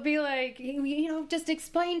 He'll be like, just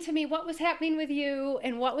explain to me what was happening with you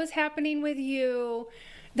and what was happening with you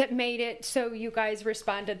that made it so you guys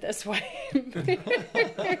responded this way.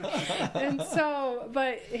 And so,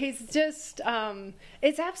 but he's just,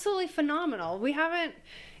 it's absolutely phenomenal. We haven't,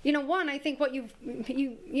 I think what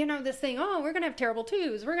this thing, we're going to have terrible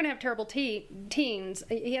twos, we're going to have terrible teens.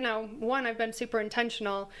 I've been super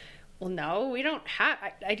intentional. Well, no, we don't have,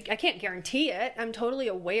 I can't guarantee it. I'm totally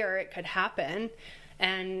aware it could happen.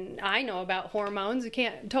 And I know about hormones. You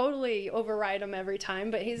can't totally override them every time,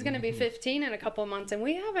 but he's going to be 15 in a couple of months, and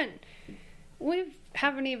we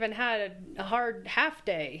haven't even had a hard half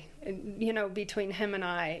day, between him and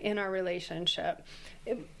I in our relationship.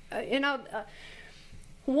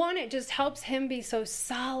 One, it just helps him be so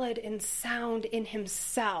solid and sound in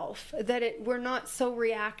himself that we're not so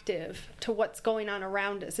reactive to what's going on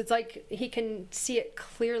around us. It's like he can see it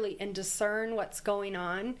clearly and discern what's going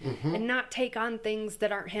on and not take on things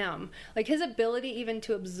that aren't him. Like his ability even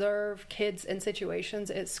to observe kids and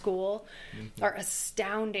situations at school are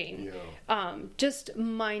astounding. Yeah. Just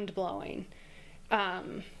mind-blowing.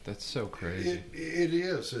 That's so crazy. It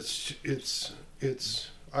is.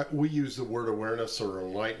 It's we use the word awareness or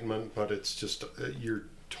enlightenment, but it's just your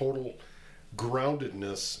total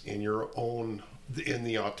groundedness in your own, in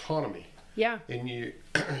the autonomy. Yeah. And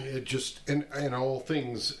and all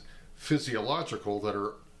things physiological that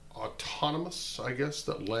are autonomous, I guess,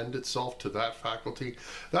 that lend itself to that faculty.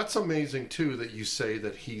 That's amazing too, that you say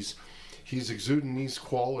that he's exuding these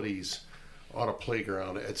qualities on a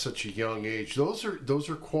playground at such a young age. Those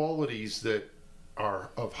are qualities that are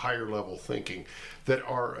of higher level thinking, that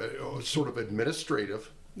are sort of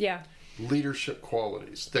administrative leadership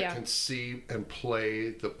qualities that can see and play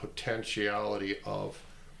the potentiality of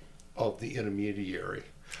the intermediary.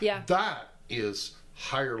 That is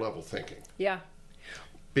higher level thinking,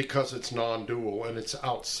 because it's non-dual and it's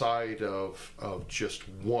outside of just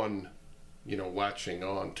one, latching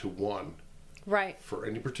on to one for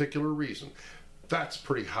any particular reason. That's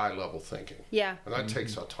pretty high level thinking. Yeah. And that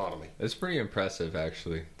takes autonomy. It's pretty impressive,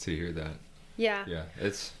 actually, to hear that. Yeah. Yeah.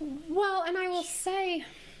 It's. Well, and I will say,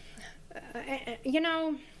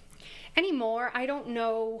 anymore, I don't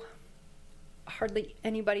know hardly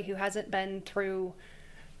anybody who hasn't been through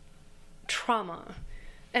trauma.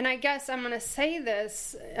 And I guess I'm going to say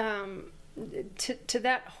this to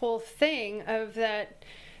that whole thing of that,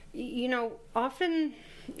 often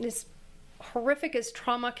this horrific as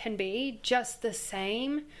trauma can be, just the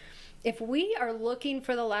same, if we are looking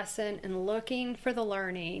for the lesson and looking for the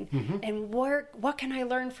learning and what can I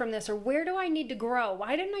learn from this, or where do I need to grow?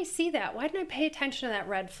 Why didn't I see that? Why didn't I pay attention to that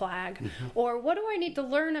red flag? Or what do I need to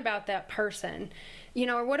learn about that person?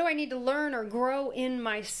 Or what do I need to learn or grow in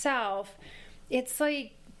myself? It's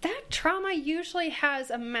like that trauma usually has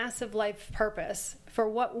a massive life purpose for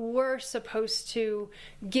what we're supposed to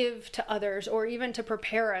give to others, or even to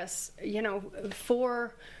prepare us,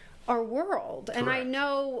 for our world. Correct. And I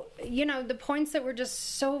know, the points that were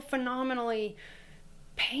just so phenomenally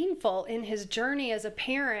painful in his journey as a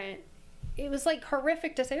parent, it was like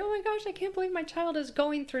horrific to say, oh my gosh, I can't believe my child is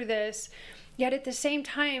going through this. Yet at the same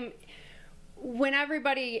time, when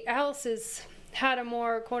everybody else has had a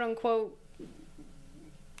more quote unquote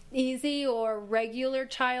easy or regular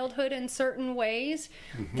childhood in certain ways,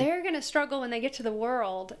 they're going to struggle when they get to the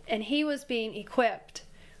world, and he was being equipped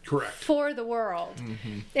for the world.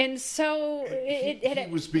 And so he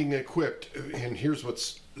was being equipped, and here's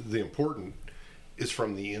what's the important, is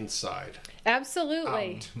from the inside.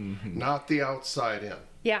 Absolutely. Out, not the outside in.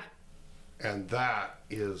 Yeah. And that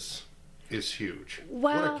is huge.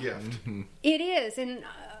 Well, what a gift. It is, and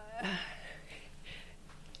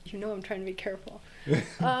I'm trying to be careful.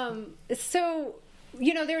 So,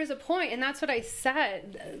 there was a point, and that's what I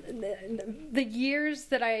said. The years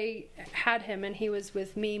that I had him and he was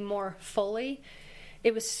with me more fully,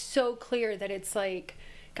 it was so clear that it's like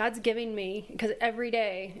God's giving me, because every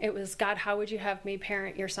day it was, God, how would you have me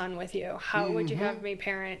parent your son with you? How would you have me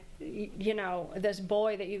parent, this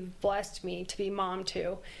boy that you've blessed me to be mom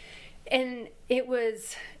to? And it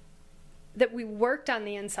was that we worked on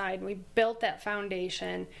the inside and we built that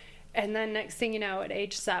foundation. And then next thing you know, at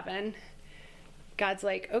age 7, God's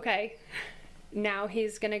like, okay, now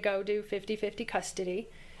he's going to go do 50-50 custody.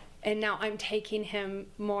 And now I'm taking him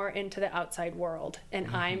more into the outside world,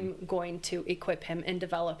 and I'm going to equip him and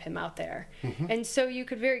develop him out there. And so you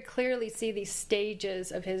could very clearly see these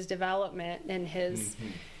stages of his development and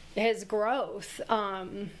his growth.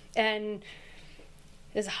 And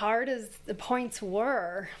as hard as the points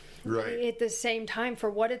were, right, at the same time,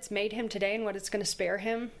 for what it's made him today and what it's going to spare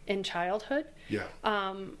him in childhood. Yeah.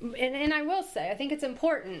 And I will say, I think it's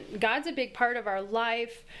important. God's a big part of our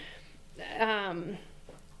life.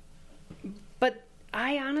 But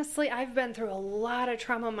I've been through a lot of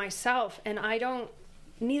trauma myself, and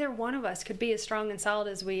neither one of us could be as strong and solid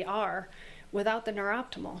as we are without the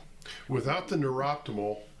neuroptimal. Without the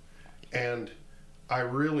neuroptimal, and I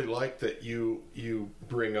really like that you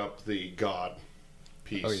bring up the God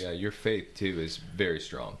piece. Oh yeah, your faith too is very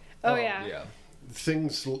strong. Oh yeah. Yeah.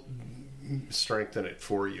 Things strengthen it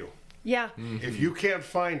for you. Yeah. If you can't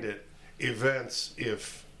find it, events,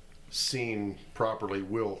 if seen properly,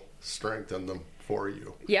 will strengthen them for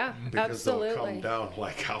you. Yeah, because absolutely. they'll come down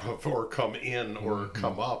like out of, or come in, or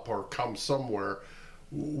come up, or come somewhere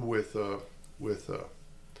with a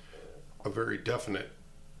very definite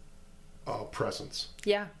presence.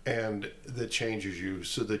 Yeah. And that changes you,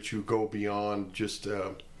 so that you go beyond just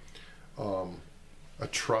a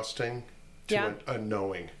trusting to a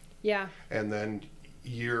knowing. Yeah. And then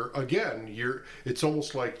it's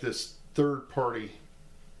almost like this third party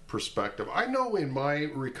perspective. I know in my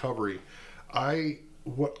recovery, I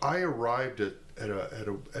arrived at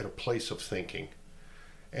a place of thinking,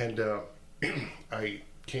 and I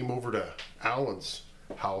came over to Alan's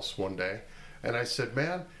house one day, and I said,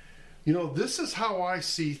 "Man, this is how I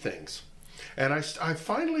see things," and I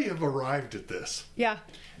finally have arrived at this. Yeah.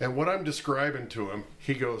 And what I'm describing to him,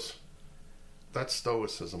 he goes, "That's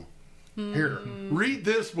Stoicism. Here, read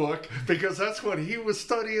this book," because that's what he was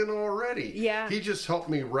studying already. Yeah. He just helped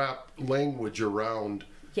me wrap language around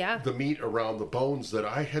the meat around the bones that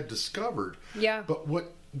I had discovered. Yeah. But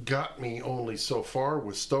what got me only so far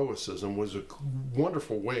with Stoicism was a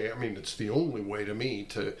wonderful way. I mean, it's the only way to me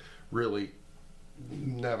to really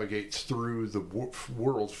navigate through the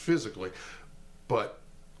world physically. But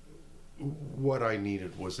what I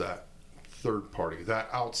needed was that third party, that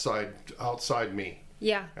outside me.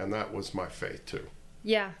 Yeah. And that was my faith too.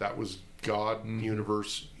 Yeah. That was God,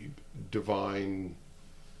 universe, divine,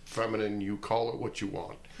 feminine, you call it what you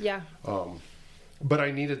want. Yeah. But I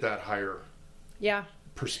needed that higher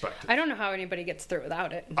perspective. I don't know how anybody gets through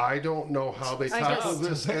without it. I don't know how they tackle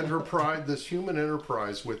this enterprise, this human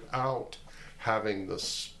enterprise, without having the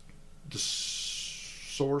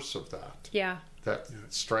source of that. Yeah. That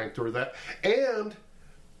strength, or that, and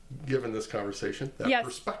given this conversation, that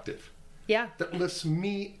perspective. Yeah. That lifts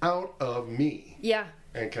me out of me. Yeah.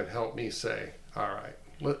 And can help me say, all right,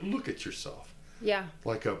 look at yourself. Yeah.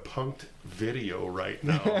 Like a punked video right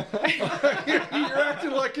now. You're acting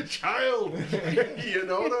like a child. You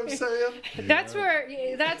know what I'm saying? That's where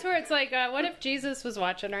it's like, what if Jesus was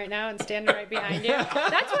watching right now and standing right behind you?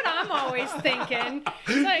 That's what I'm always thinking.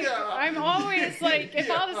 It's like, I'm always like, if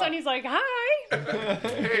all of a sudden he's like, hi.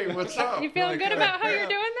 Hey, what's up? You feeling good about how you're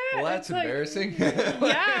doing that? Well, that's embarrassing.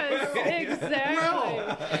 Yes,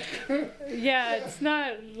 exactly. Yeah, it's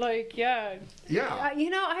not like, Yeah.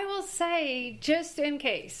 I will say, just in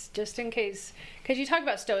case, because you talk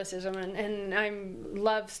about Stoicism, and I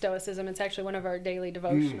love Stoicism. It's actually one of our daily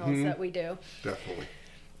devotionals that we do. Definitely.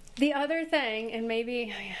 The other thing, and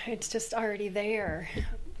maybe it's just already there,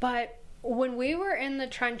 but when we were in the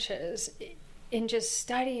trenches, in just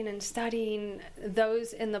studying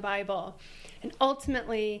those in the Bible, and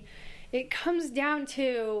ultimately it comes down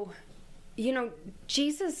to,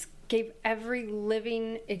 Jesus gave every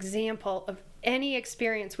living example of any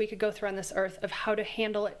experience we could go through on this earth of how to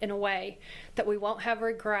handle it in a way that we won't have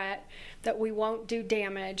regret, that we won't do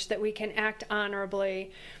damage, that we can act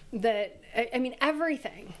honorably, that, I mean,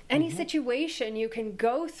 everything, any situation you can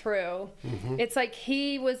go through, it's like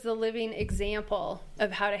he was the living example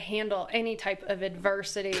of how to handle any type of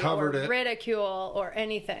adversity Covered or it. ridicule or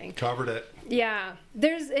anything. Covered it. Yeah.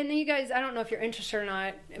 And you guys, I don't know if you're interested or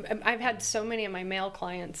not. I've had so many of my male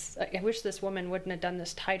clients. I wish this woman wouldn't have done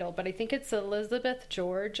this title, but I think it's Elizabeth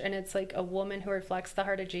George, and it's like a woman who reflects the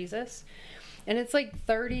heart of Jesus. And it's like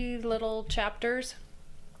 30 little chapters.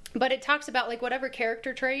 But it talks about like whatever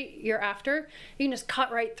character trait you're after, you can just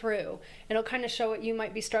cut right through. It'll kind of show what you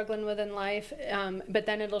might be struggling with in life, but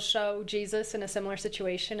then it'll show Jesus in a similar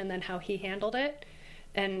situation and then how he handled it.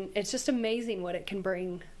 And it's just amazing what it can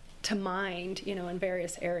bring to mind, in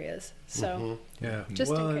various areas. So, Yeah.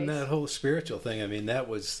 Just well, in and case. that whole spiritual thing, I mean,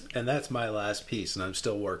 that's my last piece, and I'm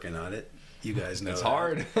still working on it. You guys know It's that.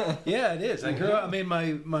 hard. Yeah, it is. I grew up. I mean,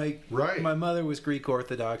 my Right. my mother was Greek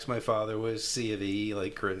Orthodox. My father was C of E,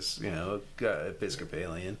 like Chris,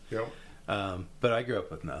 Episcopalian. Yep. But I grew up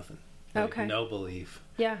with nothing. Like, Okay. no belief.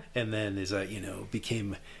 yeah. And then as I,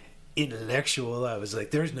 became intellectual, I was like,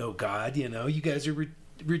 "There's no God. You guys are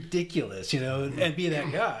ridiculous. And be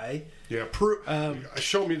that guy, Yeah. Proof.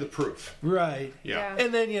 Show me the proof. right? Yeah.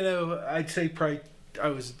 And then, I'd say probably I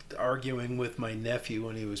was arguing with my nephew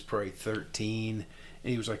when he was probably 13,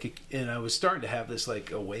 and he was like, and I was starting to have this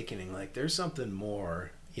like awakening, like there's something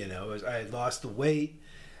more, I had lost the weight.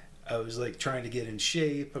 I was like trying to get in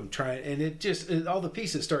shape. I'm trying, and all the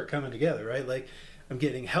pieces start coming together, right? Like I'm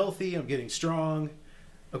getting healthy, I'm getting strong.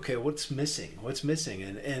 Okay, what's missing?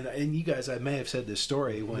 And you guys, I may have said this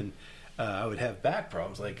story when I would have back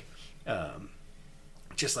problems, like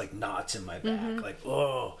just like knots in my back, like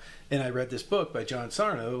oh. And I read this book by John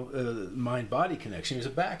Sarno, Mind Body Connection. He was a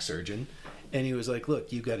back surgeon, and he was like,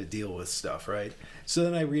 "Look, you got to deal with stuff, right?" So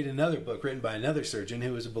then I read another book written by another surgeon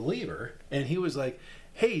who was a believer, and he was like,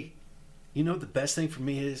 "Hey, the best thing for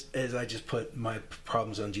me is I just put my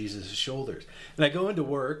problems on Jesus' shoulders." And I go into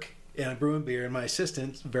work and I'm brewing beer, and my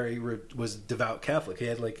assistant was devout Catholic. He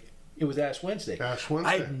had like, it was Ash Wednesday. Ash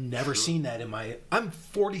Wednesday. I'd never seen that I'm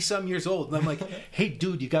 40 some years old, and I'm like, "Hey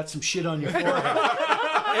dude, you got some shit on your forehead."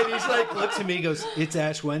 And he's like, looks at me, he goes, "It's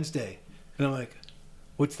Ash Wednesday." And I'm like,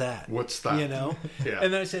 "What's that?" Yeah.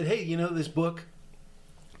 And then I said, "Hey, this book,"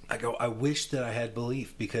 I go, "I wish that I had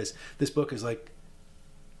belief, because this book is like,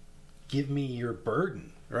 give me your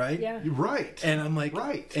burden," right? Yeah. You're right. And I'm like,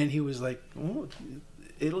 right. And he was like, "Oh,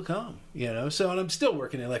 it'll come," So, and I'm still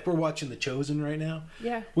working it. Like, we're watching The Chosen right now.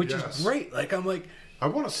 Yeah. Which Yes. is great. Like, I'm like, I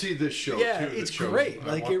want to see this show yeah, too. The it's Chosen. great. I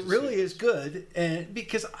Like, want it to really see is good. And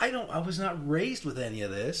because I was not raised with any of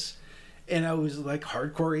this. And I was like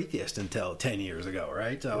hardcore atheist until 10 years ago,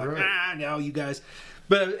 right? So I'm Right. like, now you guys.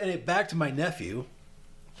 But back to my nephew,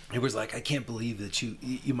 it was like, "I can't believe that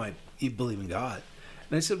you believe in God."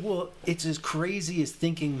 And I said, "Well, it's as crazy as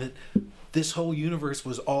thinking that this whole universe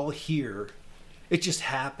was all here. It just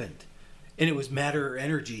happened. And it was matter or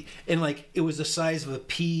energy. And like, it was the size of a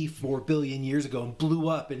pea 4 billion years ago and blew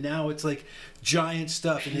up. And now it's like giant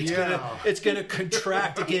stuff. And it's gonna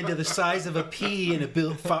contract again to the size of a pea in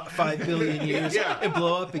 5 billion years and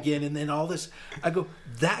blow up again. And then all this." I go,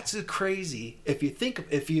 "That's crazy. If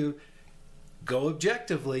you go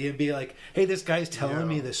objectively and be like, hey, this guy's telling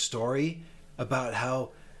me this story about how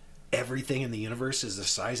everything in the universe is the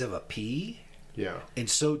size of a pea." Yeah. And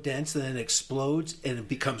so dense that it explodes and it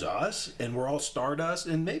becomes us, and we're all stardust,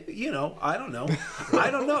 and maybe, I don't know.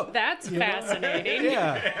 That's fascinating.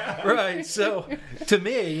 Yeah, right. So to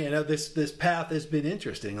me, this path has been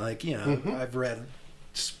interesting. Like, I've read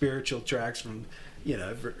spiritual tracts from,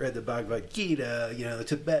 I've read the Bhagavad Gita, the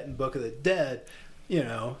Tibetan Book of the Dead,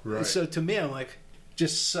 Right. So to me, I'm like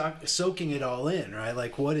just soaking it all in, right?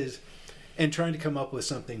 Like, what is, and trying to come up with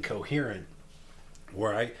something coherent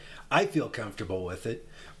where I feel comfortable with it,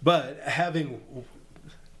 but having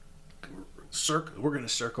we're going to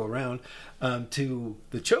circle around to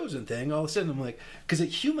the Chosen thing. All of a sudden, I'm like, because it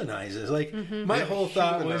humanizes. Like, my whole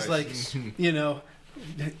thought was like,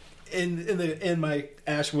 in my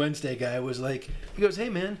Ash Wednesday guy was like, he goes, "Hey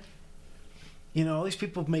man, all these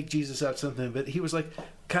people make Jesus out something," but he was like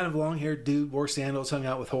kind of long-haired dude, wore sandals, hung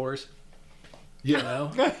out with whores.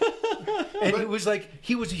 And it was like,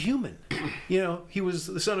 he was a human. He was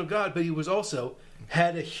the Son of God, but he was also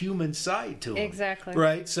had a human side to him. Exactly.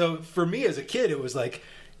 Right? So for me as a kid, it was like,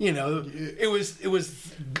 it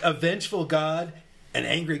was a vengeful God, an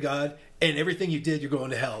angry God, and everything you did, you're going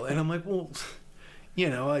to hell. And I'm like, well, I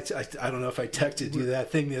don't know if I texted you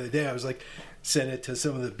that thing the other day. I was like, sent it to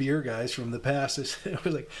some of the beer guys from the past. I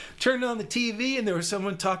was like, turned on the TV, and there was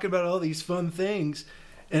someone talking about all these fun things.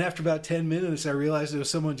 And after about 10 minutes, I realized it was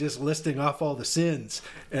someone just listing off all the sins.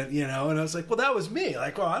 And, and I was like, well, that was me.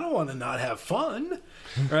 Like, well, I don't want to not have fun.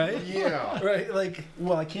 Right? Yeah. Right? Like,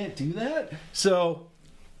 well, I can't do that. So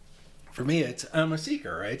for me, I'm a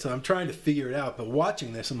seeker, right? So I'm trying to figure it out. But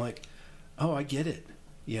watching this, I'm like, oh, I get it.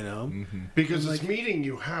 Because it's meeting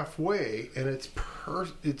you halfway, and it's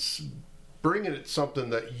bringing it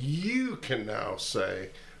something that you can now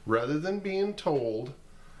say, rather than being told.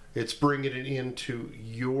 It's bringing it into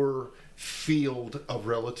your field of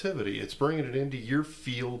relativity. It's bringing it into your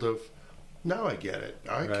field of, now I get it.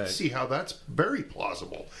 I can see how that's very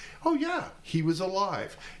plausible. Oh yeah, he was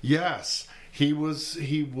alive. Yes, he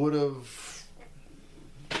would have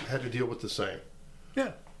had to deal with the same.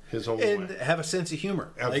 Yeah. His own and way. have a sense of humor.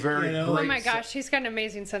 Very great. Oh my gosh, he's got an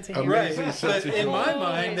amazing sense of humor. Right. But in my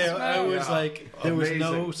mind, I was like, there was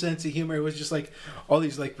no sense of humor. It was just like all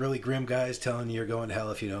these like really grim guys telling you you're going to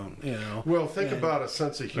hell if you don't, Well, think about a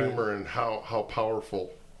sense of humor and how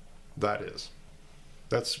powerful that is.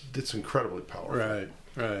 It's incredibly powerful.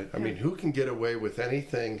 Right. I mean, who can get away with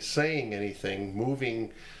anything, saying anything,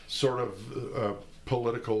 moving sort of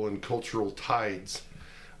political and cultural tides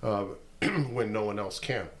when no one else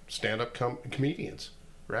can? Stand-up comedians,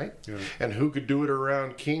 right? Yeah. And who could do it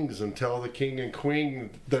around kings and tell the king and queen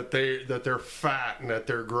that they're fat and that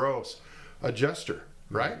they're gross? A jester,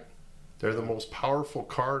 right? They're the most powerful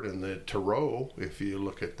card in the tarot. If you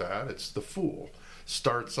look at that, it's the Fool.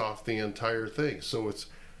 Starts off the entire thing. So it's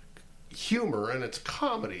humor and it's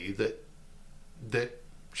comedy that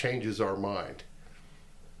changes our mind,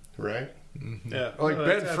 right? Mm-hmm. Yeah, like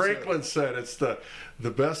Ben Franklin said, it's the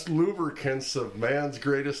best lubricants of man's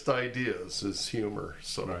greatest ideas is humor.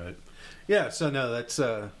 So yeah. So no, that's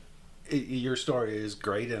your story is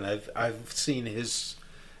great, and I've seen his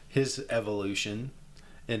evolution.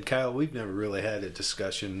 And Kyle, we've never really had a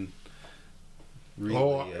discussion.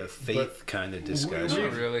 Really, a faith kind of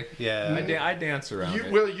discussion. Really? Yeah. I dance around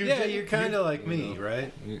it. Well, you're kind of like me,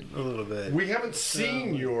 right? A little bit. We haven't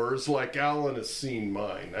seen yours like Alan has seen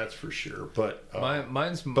mine. That's for sure. But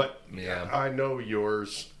mine's. But yeah, I know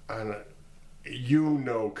yours. And you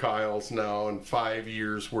know Kyle's now, in 5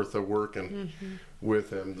 years worth of working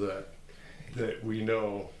with him. That we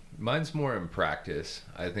know. Mine's more in practice.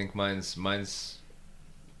 I think mine's.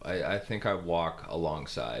 I think I walk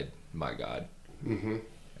alongside my God. Mm-hmm.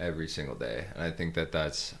 Every single day, and I think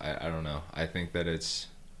that's I don't know. I think that it's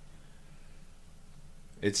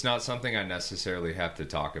not something I necessarily have to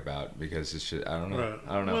talk about because it's just I don't know. Right.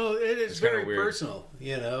 I don't know. Well, it is it's very personal,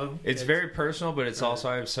 It's very personal, but it's also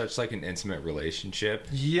I have such like an intimate relationship.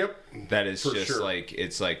 Yep. That is just sure. like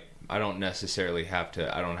it's like I don't necessarily have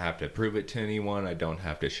to. I don't have to prove it to anyone. I don't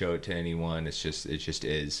have to show it to anyone. It just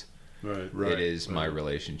is. Right. It is my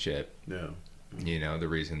relationship. Yeah. The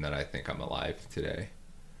reason that I think I'm alive today.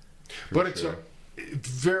 But it's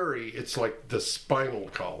it's like the spinal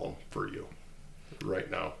column for you right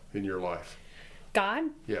now in your life. God?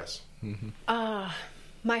 Yes.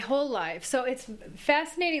 My whole life. So it's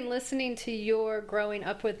fascinating listening to your growing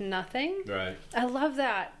up with nothing. Right. I love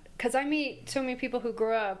that because I meet so many people who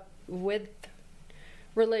grew up with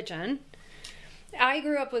religion. I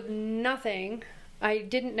grew up with nothing. I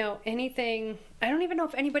didn't know anything. I don't even know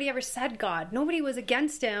if anybody ever said God. Nobody was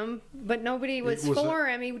against him, but nobody was for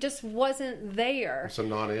him. He just wasn't there. It's a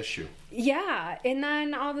non-issue. Yeah. And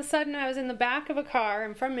then all of a sudden I was in the back of a car.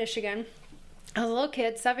 I'm from Michigan. I was a little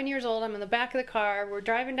kid, 7 years old. I'm in the back of the car. We're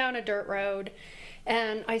driving down a dirt road.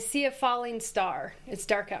 And I see a falling star. It's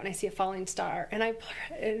dark out and I see a falling star. And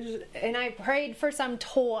I prayed for some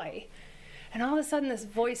toy. And all of a sudden this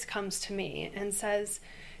voice comes to me and says,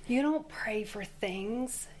 you don't pray for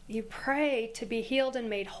things. You pray to be healed and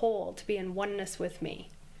made whole, to be in oneness with me.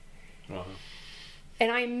 Uh-huh.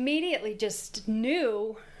 And I immediately just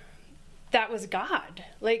knew that was God.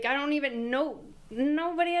 Like, I don't even know.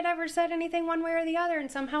 Nobody had ever said anything one way or the other.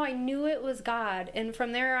 And somehow I knew it was God. And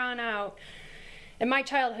from there on out, and my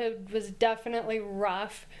childhood was definitely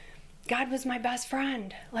rough. God was my best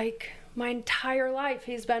friend. Like, my entire life,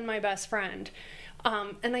 he's been my best friend.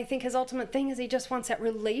 And I think his ultimate thing is he just wants that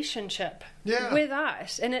relationship with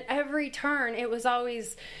us. And at every turn, it was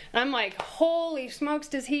always, I'm like, holy smokes,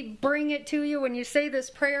 does he bring it to you when you say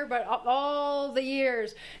this prayer? But all the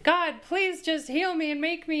years, God, please just heal me and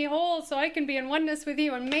make me whole so I can be in oneness with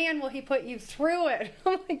you. And man, will he put you through it.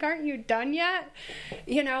 I'm like, aren't you done yet?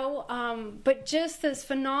 But just this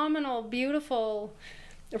phenomenal, beautiful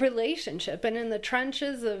relationship. And in the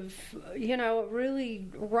trenches of really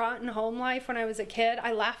rotten home life when I was a kid,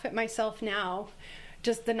 I laugh at myself now,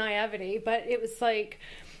 just the naivety, but it was like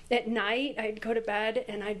at night, I'd go to bed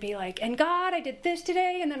and I'd be like, and God, I did this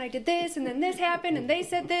today, and then I did this, and then this happened, and they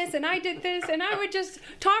said this, and I did this, and I would just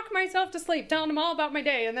talk myself to sleep, telling them all about my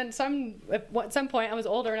day. And then at some point I was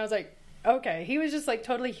older and I was like, okay, he was just like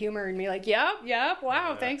totally humoring me, like, yep,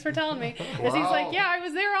 wow, thanks for telling me. Because he's like, yeah, I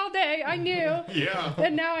was there all day, I knew. Yeah.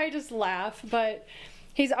 And now I just laugh. But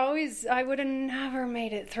I would have never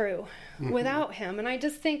made it through without him. And I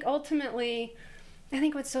just think ultimately, I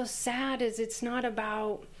think what's so sad is it's not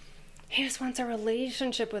about, he just wants a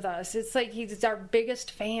relationship with us. It's like he's our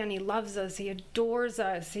biggest fan. He loves us. He adores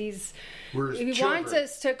us. He wants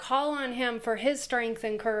us to call on him for his strength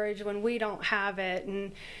and courage when we don't have it,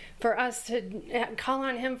 and for us to call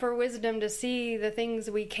on him for wisdom to see the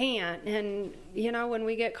things we can't. And, when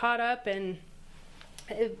we get caught up in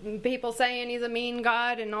people saying he's a mean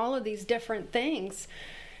God and all of these different things,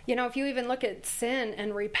 if you even look at sin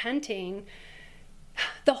and repenting,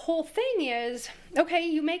 the whole thing is, okay,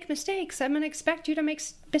 you make mistakes. I'm going to expect you to make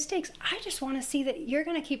mistakes. I just want to see that you're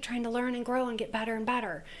going to keep trying to learn and grow and get better and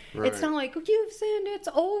better. Right. It's not like, you've sinned, it's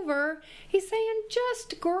over. He's saying,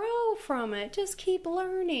 just grow from it. Just keep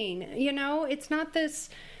learning. It's not this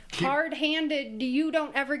hard-handed, you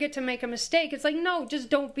don't ever get to make a mistake. It's like, no, just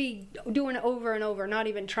don't be doing it over and over, not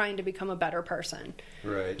even trying to become a better person.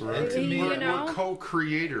 Right. We're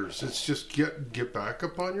co-creators. It's just get back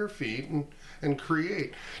up on your feet and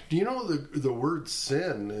create. Do you know the word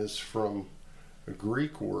sin is from a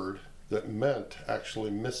Greek word that meant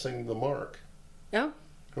actually missing the mark? Oh.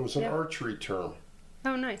 It was an archery term.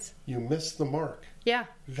 Oh, nice. You missed the mark. Yeah.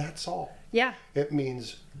 That's all. Yeah. It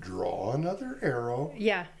means draw another arrow.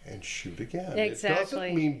 Yeah. And shoot again. Exactly. It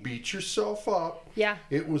doesn't mean beat yourself up. Yeah.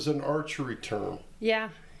 It was an archery term. Yeah.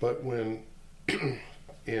 But when, in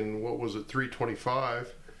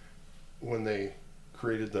 325, when they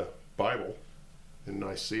created the Bible in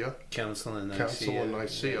Nicaea. Council in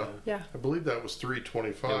Nicaea. Yeah. I believe that was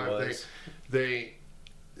 325. It was.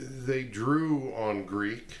 They drew on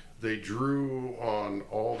Greek. They drew on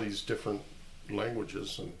all these different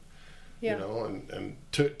languages, and and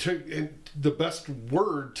the best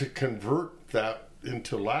word to convert that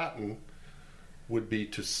into Latin would be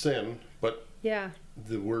to sin, but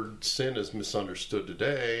the word sin is misunderstood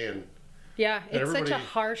today, and it's such a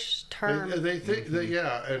harsh term. They think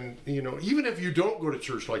and even if you don't go to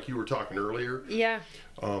church, like you were talking earlier,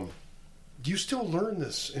 you still learn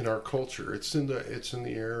this in our culture. It's in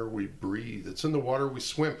the air we breathe. It's in the water we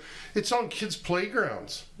swim. It's on kids'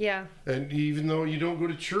 playgrounds. Yeah. And even though you don't go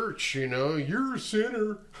to church, you're a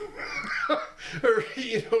sinner, or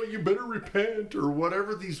you better repent, or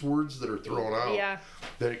whatever these words that are thrown out. Yeah.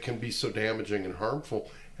 That it can be so damaging and harmful,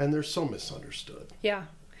 and they're so misunderstood. Yeah.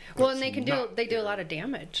 Well, and they do a lot of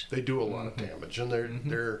damage. They do a lot of damage, and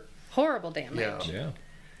they're horrible damage.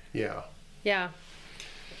 Yeah.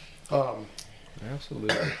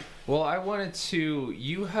 Absolutely. Well, I wanted to.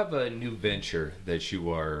 You have a new venture that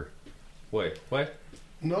you are. Wait, what?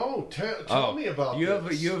 No, tell me about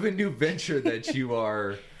this. You have a new venture that you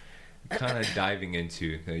are kind of diving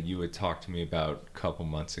into that you had talked to me about a couple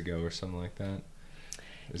months ago or something like that.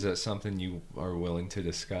 Is that something you are willing to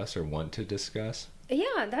discuss or want to discuss?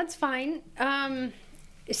 Yeah, that's fine.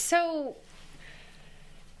 So,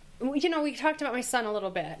 we talked about my son a little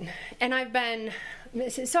bit, and I've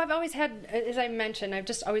always had, as I mentioned, I've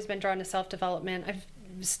just always been drawn to self-development. I've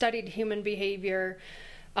studied human behavior,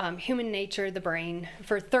 human nature, the brain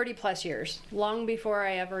for 30 plus years, long before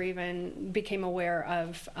I ever even became aware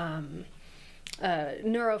of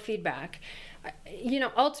neurofeedback.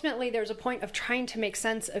 Ultimately there's a point of trying to make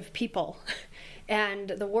sense of people and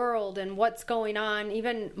the world and what's going on,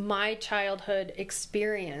 even my childhood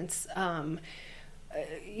experience. I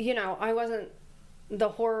wasn't the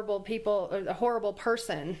horrible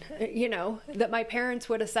person, that my parents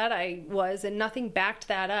would have said I was, and nothing backed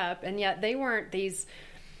that up. And yet they weren't these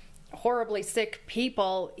horribly sick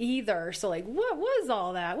people either. So like, what was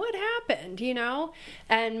all that? What happened,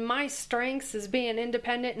 And my strengths as being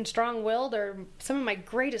independent and strong-willed are some of my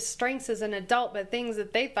greatest strengths as an adult, but things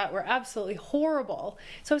that they thought were absolutely horrible.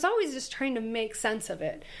 So I was always just trying to make sense of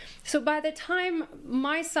it. So by the time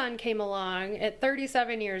my son came along at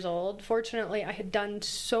 37 years old, fortunately I had done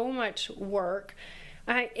so much work,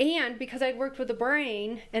 and because I'd worked with the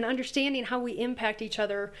brain and understanding how we impact each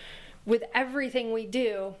other with everything we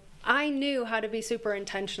do, I knew how to be super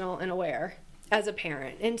intentional and aware as a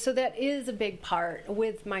parent. And so that is a big part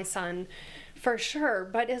with my son for sure.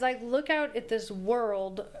 But as I look out at this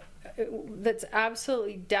world that's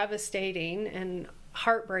absolutely devastating and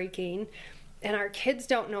heartbreaking, and our kids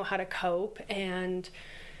don't know how to cope, and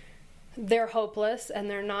they're hopeless,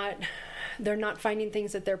 and they're not they're not finding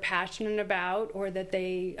things that they're passionate about or that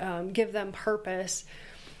they give them purpose.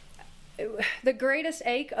 The greatest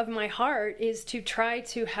ache of my heart is to try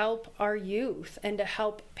to help our youth and to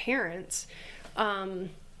help parents.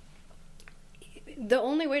 The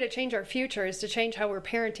only way to change our future is to change how we're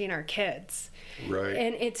parenting our kids. Right.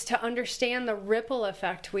 And it's to understand the ripple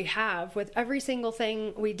effect we have with every single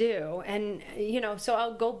thing we do. And, so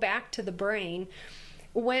I'll go back to the brain.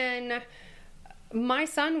 When my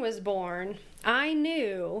son was born, I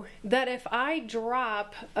knew that if I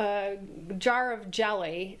drop a jar of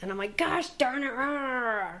jelly and I'm like, gosh darn it,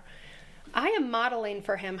 I am modeling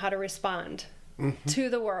for him how to respond to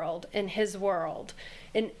the world, in his world,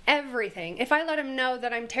 in everything. If I let him know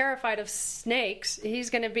that I'm terrified of snakes, he's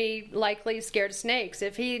going to be likely scared of snakes.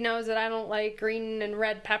 If he knows that I don't like green and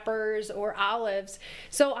red peppers or olives.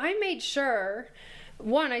 So I made sure,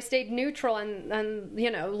 one, I stayed neutral on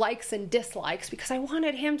likes and dislikes, because I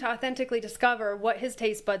wanted him to authentically discover what his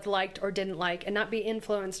taste buds liked or didn't like, and not be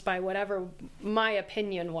influenced by whatever my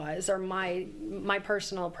opinion was or my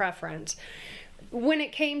personal preference. When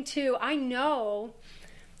it came to, I know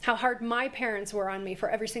how hard my parents were on me for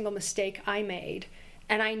every single mistake I made.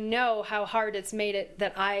 And I know how hard it's made it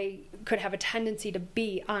that I could have a tendency to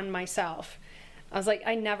be on myself. I was like,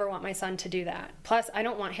 I never want my son to do that. Plus, I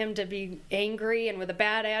don't want him to be angry and with a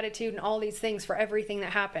bad attitude and all these things for everything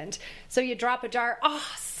that happened. So you drop a jar, oh,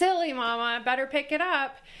 silly mama, better pick it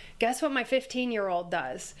up. Guess what my 15-year-old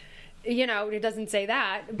does? It doesn't say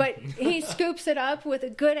that, but he scoops it up with a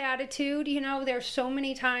good attitude. There's so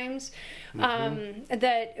many times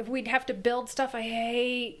that we'd have to build stuff. I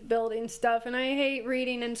hate building stuff, and I hate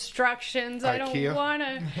reading instructions. I don't want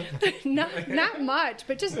to, not much,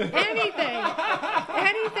 but just anything.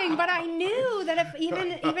 But I knew that if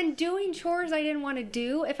even doing chores I didn't want to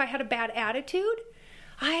do, if I had a bad attitude,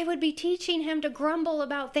 I would be teaching him to grumble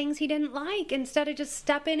about things he didn't like instead of just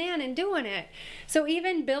stepping in and doing it. So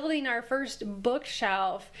even building our first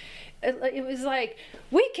bookshelf, it was like,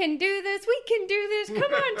 we can do this.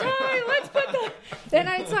 Come on, Ty, let's put the... And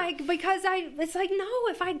it's like, because it's like, no,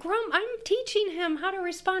 if I I'm teaching him how to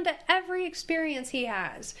respond to every experience he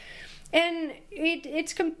has. And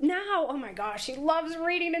it's now, oh my gosh, he loves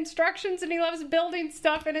reading instructions and he loves building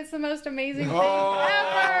stuff, and it's the most amazing thing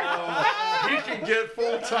ever. He can get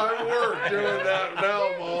full-time work doing that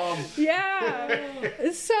now, Mom.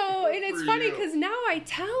 Yeah. So, and it's funny because now I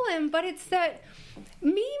tell him, but it's that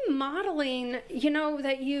me modeling,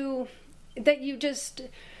 that you just...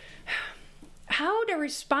 how to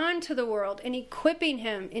respond to the world, and equipping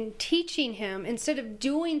him and teaching him instead of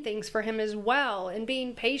doing things for him as well, and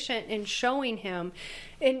being patient and showing him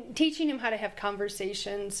and teaching him how to have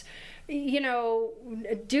conversations,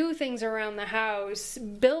 do things around the house,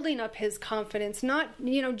 building up his confidence, not,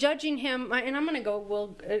 judging him. And I'm going to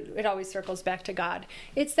go, it always circles back to God.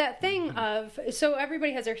 It's that thing of, so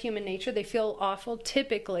everybody has their human nature. They feel awful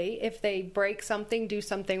typically if they break something, do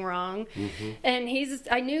something wrong. And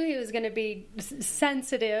I knew he was going to be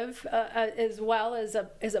sensitive as well as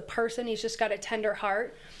a person. He's just got a tender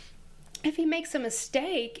heart. If he makes a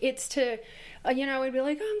mistake, it's to, we'd be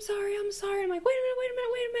like, oh, I'm sorry. I'm like, wait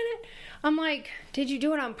a minute. I'm like, did you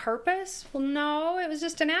do it on purpose? Well, no, it was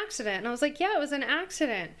just an accident. And I was like, yeah, it was an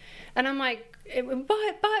accident. And I'm like,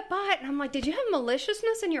 but. And I'm like, did you have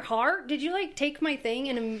maliciousness in your heart? Did you take my thing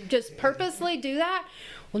and just purposely do that?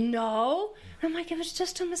 Well, no. And I'm like, it was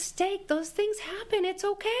just a mistake. Those things happen. It's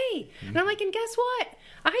okay. And I'm like, and guess what?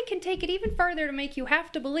 I can take it even further to make you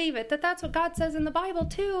have to believe it, that's what God says in the Bible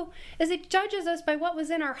too, is it judges us by what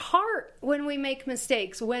was in our heart when we make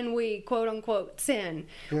mistakes, when we quote unquote sin.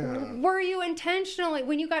 Yeah. Were you intentionally,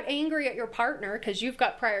 when you got angry at your partner because you've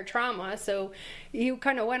got prior trauma, so you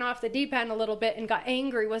kind of went off the deep end a little bit and got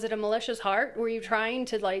angry, was it a malicious heart? Were you trying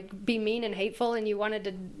to be mean and hateful and you wanted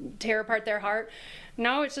to tear apart their heart?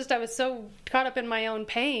 No, it's just I was so caught up in my own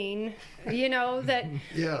pain, that...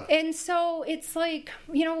 Yeah. And so it's like,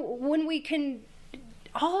 when we can...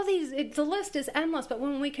 the list is endless, but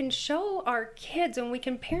when we can show our kids and we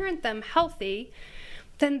can parent them healthy,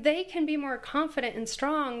 then they can be more confident and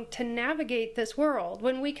strong to navigate this world.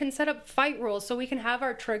 When we can set up fight rules so we can have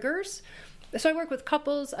our triggers... So I work with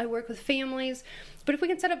couples, I work with families, but if we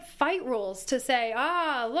can set up fight rules to say,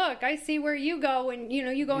 look, I see where you go, and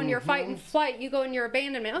you go in your fight and flight, you go in your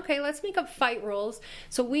abandonment. Okay, let's make up fight rules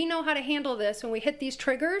so we know how to handle this when we hit these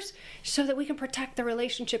triggers, so that we can protect the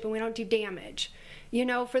relationship and we don't do damage.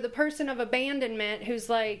 For the person of abandonment who's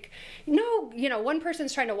like, no, one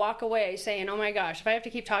person's trying to walk away saying, oh my gosh, if I have to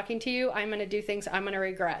keep talking to you, I'm going to do things I'm going to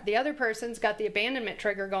regret. The other person's got the abandonment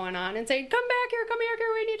trigger going on and saying, come back here,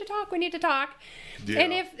 we need to talk. Yeah.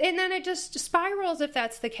 And then it just spirals if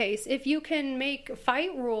that's the case. If you can make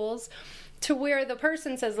fight rules to where the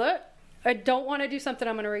person says, look, I don't want to do something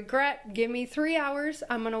I'm going to regret. Give me 3 hours.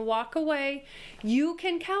 I'm going to walk away. You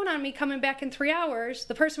can count on me coming back in 3 hours.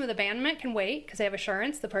 The person with abandonment can wait because they have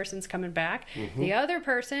assurance the person's coming back. Mm-hmm. The other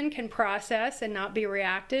person can process and not be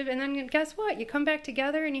reactive. And then guess what? You come back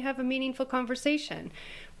together and you have a meaningful conversation.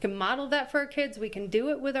 We can model that for our kids. We can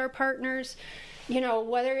do it with our partners.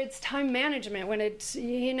 Whether it's time management, when it's,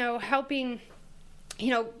 helping...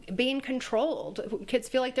 being controlled. Kids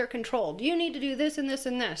feel like they're controlled. You need to do this and this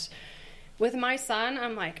and this. With my son,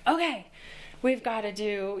 I'm like, okay, we've got to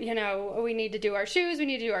do, we need to do our shoes, we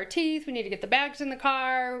need to do our teeth, we need to get the bags in the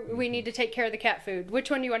car, we need to take care of the cat food. Which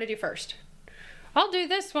one do you want to do first? I'll do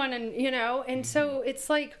this one, and so it's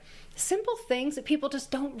like simple things that people just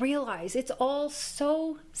don't realize. It's all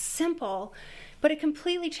so simple, but it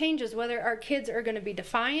completely changes whether our kids are going to be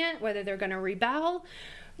defiant, whether they're going to rebel,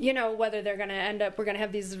 whether they're going to end up, we're going to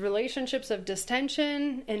have these relationships of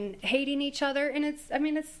distension and hating each other. And it's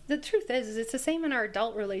the truth is it's the same in our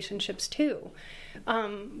adult relationships too.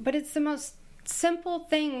 But it's the most simple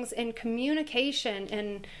things in communication.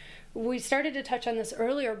 And we started to touch on this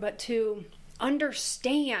earlier, but to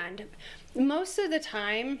understand most of the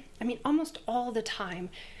time, almost all the time,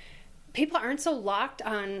 people aren't so locked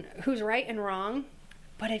on who's right and wrong.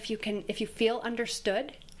 But if you feel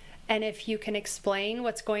understood, and if you can explain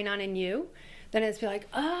what's going on in you, then it's be like,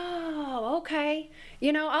 oh, okay.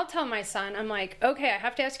 I'll tell my son, I'm like, okay, I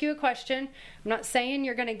have to ask you a question. I'm not saying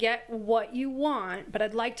you're going to get what you want, but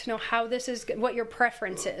I'd like to know what your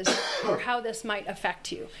preference is or how this might affect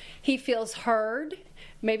you. He feels heard.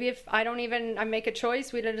 Maybe if I make a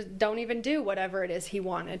choice, we don't even do whatever it is he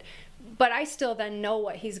wanted. But I still then know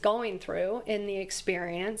what he's going through in the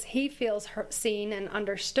experience. He feels seen and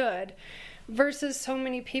understood. Versus so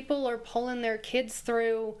many people are pulling their kids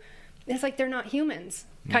through, it's like they're not humans,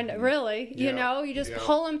 kind of, really. Yeah. You just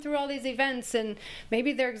pull them through all these events, and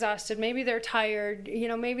maybe they're exhausted, maybe they're tired,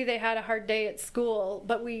 maybe they had a hard day at school,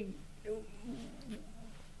 but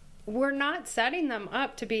we're not setting them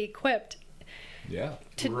up to be equipped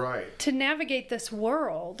to navigate this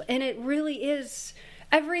world. And it really is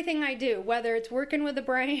everything I do, whether it's working with the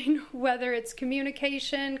brain, whether it's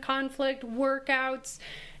communication, conflict, workouts,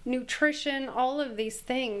 nutrition, all of these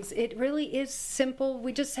things. It really is simple.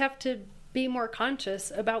 We just have to be more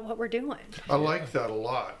conscious about what we're doing. I like that a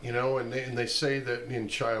lot, and they say that in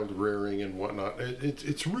child rearing and whatnot,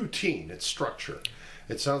 it's routine, it's structure.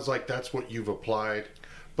 It sounds like that's what you've applied,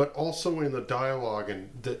 but also in the dialogue and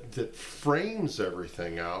that frames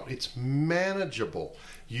everything out, it's manageable.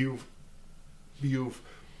 You've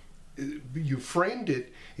framed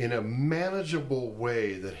it in a manageable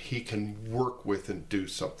way that he can work with and do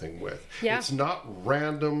something with. Yeah. It's not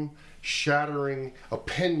random, shattering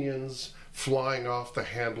opinions flying off the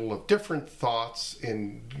handle of different thoughts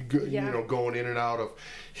and going in and out of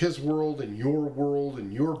his world and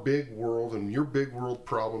your big world and your big world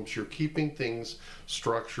problems. You're keeping things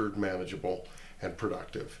structured, manageable, and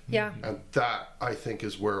productive. Yeah. And that, I think,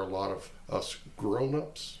 is where a lot of us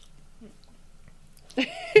grown-ups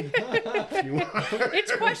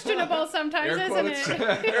it's questionable sometimes, isn't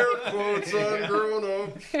it? Air quotes on grown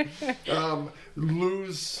up.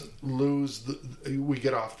 We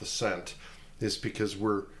get off the scent is because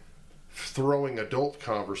we're throwing adult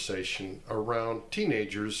conversation around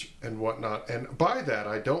teenagers and whatnot. And by that,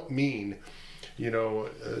 I don't mean,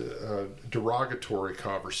 derogatory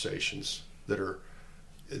conversations that are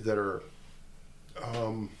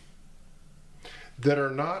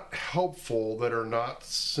not helpful, that are not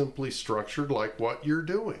simply structured like what you're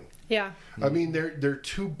doing. Yeah. They're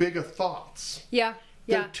too big of thoughts. Yeah.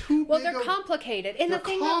 Yeah. They're of, complicated. And they're the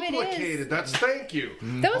thing complicated. of it is, thank you.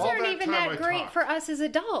 Those aren't even that great for us as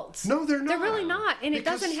adults. No, they're not. They're really not, and it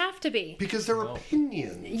doesn't have to be. Because they're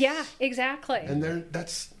opinions. Yeah, exactly. And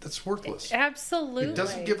that's worthless. Absolutely. It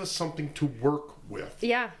doesn't give us something to work with.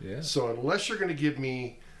 Yeah. So unless you're going to give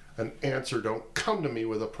me an answer, don't come to me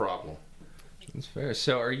with a problem. That's fair.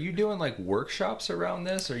 So are you doing like workshops around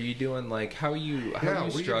this? Are you doing like how are you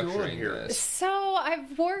structuring this? So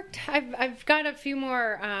I've got a few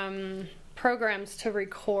more programs to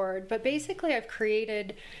record, but basically I've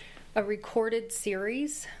created a recorded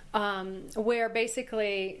series where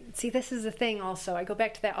basically, see, this is the thing also, I go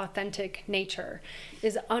back to that authentic nature,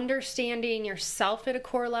 is understanding yourself at a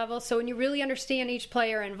core level. So when you really understand each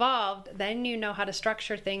player involved, then you know how to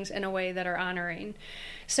structure things in a way that are honoring.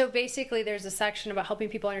 So basically there's a section about helping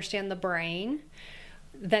people understand the brain,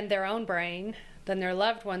 then their own brain, then their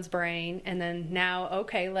loved one's brain, and then now,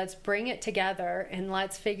 okay, let's bring it together and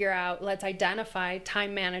let's figure out, let's identify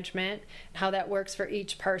time management, how that works for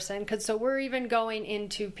each person. So we're even going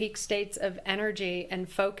into peak states of energy and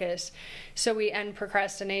focus, so we end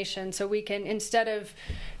procrastination, so we can, instead of,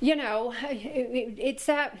 it's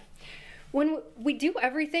that when we do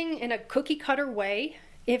everything in a cookie cutter way,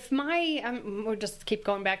 if we'll just keep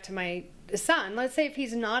going back to my son, let's say if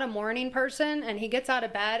he's not a morning person and he gets out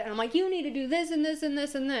of bed and I'm like, you need to do this and this and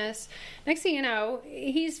this and this, next thing you know,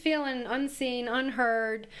 he's feeling unseen,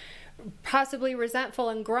 unheard, possibly resentful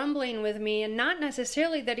and grumbling with me, and not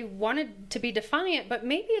necessarily that he wanted to be defiant, but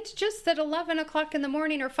maybe it's just that 11 o'clock in the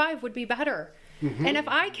morning or 5 would be better. Mm-hmm. And if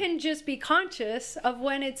I can just be conscious of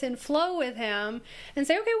when it's in flow with him and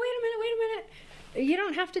say, okay, wait a minute, you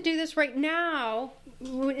don't have to do this right now.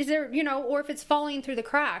 Is there, or if it's falling through the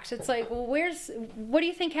cracks, it's like, well, what do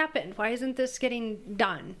you think happened? Why isn't this getting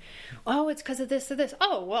done? Oh, it's because of this or this.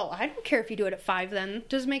 Oh, well, I don't care if you do it at 5 then.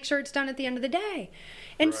 Just make sure it's done at the end of the day.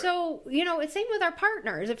 And right. So, it's same with our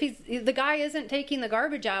partners. If the guy isn't taking the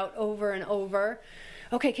garbage out over and over,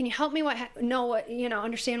 okay, can you help me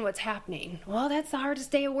understand what's happening? Well, that's the hardest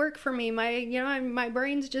day of work for me. My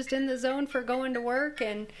brain's just in the zone for going to work,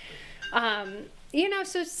 and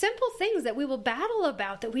so simple things that we will battle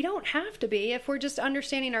about that we don't have to be if we're just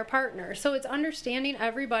understanding our partner. So it's understanding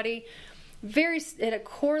everybody very at a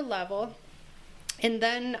core level, and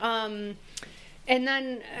then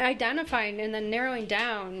identifying and then narrowing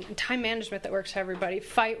down time management that works for everybody,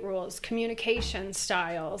 fight rules, communication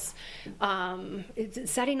styles,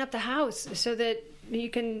 setting up the house so that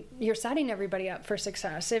you're setting everybody up for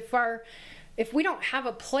success. If we don't have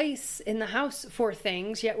a place in the house for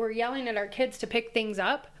things, yet we're yelling at our kids to pick things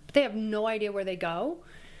up, but they have no idea where they go,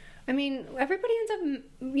 I mean, everybody ends up,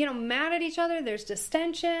 mad at each other. There's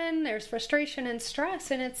distension, there's frustration and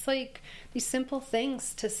stress, and it's like these simple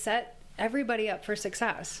things to set everybody up for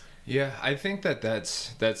success. Yeah, I think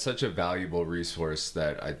that's such a valuable resource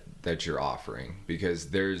that you're offering, because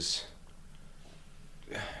they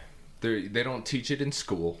don't teach it in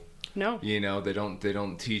school. No. They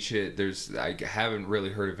don't teach it. I haven't really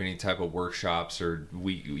heard of any type of workshops or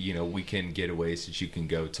weekend getaways that you can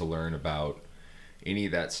go to learn about any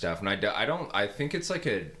of that stuff. And I think it's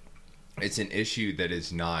it's an issue that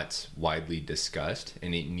is not widely discussed,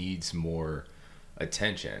 and it needs more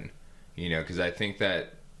attention, because I think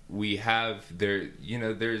that we have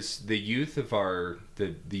there's the youth of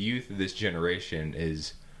the youth of this generation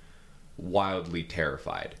is wildly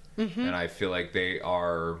terrified. Mm-hmm. And I feel like they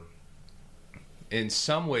are in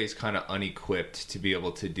some ways kind of unequipped to be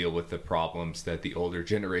able to deal with the problems that the older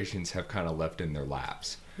generations have kind of left in their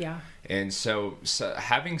laps. Yeah. And so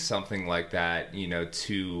having something like that,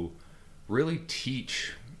 to really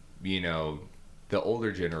teach, the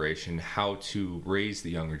older generation how to raise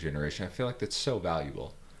the younger generation, I feel like that's so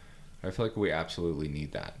valuable. I feel like we absolutely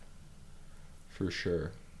need that. For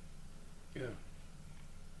sure. Yeah.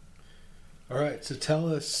 All right. So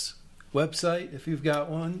tell us, website, if you've got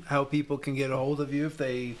one, how people can get a hold of you if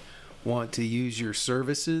they want to use your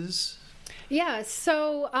services. Yeah,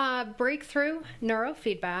 so Breakthrough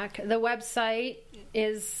Neurofeedback. The website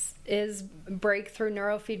is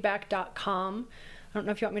breakthroughneurofeedback.com. I don't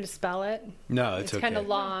know if you want me to spell it. No, it's okay. Kind of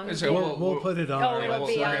long. So we'll put it on. Oh, it'll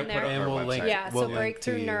be on there. And we'll link. Yeah, so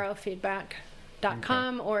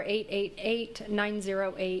breakthroughneurofeedback.com or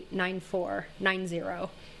 888-908-9490.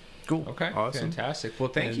 Cool. Okay. Awesome. Fantastic. Well,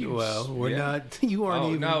 thank you. Well, we're not. You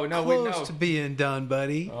aren't close to being done,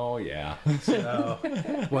 buddy. Oh yeah. So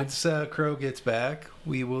once Crow gets back,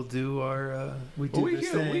 we will do our. We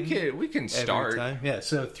can start. Time. Yeah.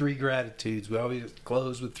 So 3 gratitudes. We always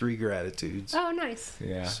close with 3 gratitudes. Oh, nice.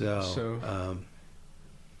 Yeah. So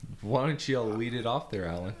why don't you lead it off there,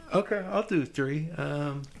 Alan? Okay, I'll do 3.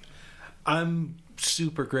 I'm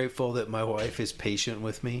super grateful that my wife is patient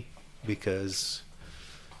with me, because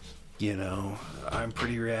I'm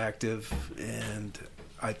pretty reactive, and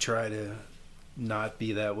I try to not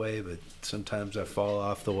be that way, but sometimes I fall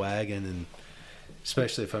off the wagon, and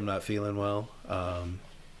especially if I'm not feeling well.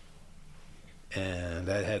 And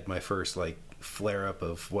I had my first flare up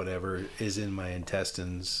of whatever is in my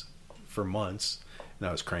intestines for months, and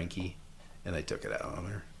I was cranky, and I took it out on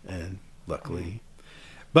her, and luckily.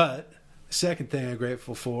 But the second thing I'm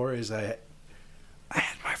grateful for is I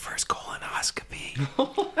had my first colonoscopy. colonoscopy.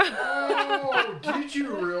 Oh, did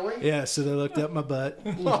you really? Yeah, so they looked up my butt,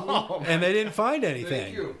 and they didn't find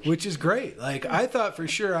anything, which is great. Like, I thought for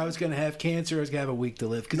sure I was going to have cancer. I was going to have a week to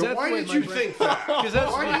live. Now, why did you think that?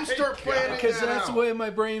 Why did you start planning Because that that's out? the way my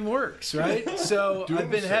brain works, right? So I've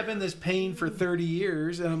been Doomsayer. having this pain for 30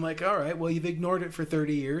 years, and I'm like, all right, well, you've ignored it for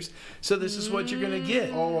 30 years, so this is what you're going to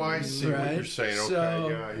get. Oh, I see what Right? you're saying. Okay,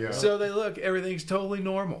 So, yeah. So they look, everything's totally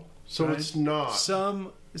normal. So right? it's not.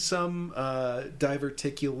 Some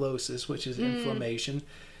diverticulosis, which is inflammation.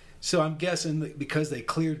 So I'm guessing that because they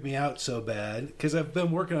cleared me out so bad, because I've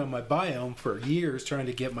been working on my biome for years trying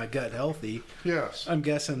to get my gut healthy. Yes. I'm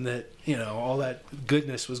guessing that, all that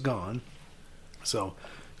goodness was gone. So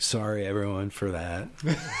sorry everyone for that.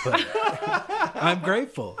 But I'm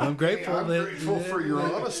grateful. I'm grateful I'm grateful for your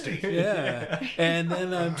honesty. Yeah. And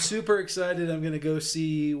then I'm super excited. I'm going to go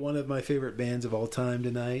see one of my favorite bands of all time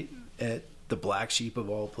tonight at the Black Sheep of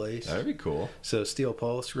all place. That'd be cool. So Steel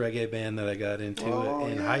Pulse, reggae band that I got into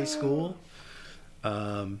in high school.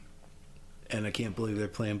 And I can't believe they're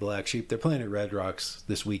playing Black Sheep. They're playing at Red Rocks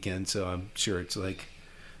this weekend, so I'm sure it's like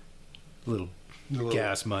little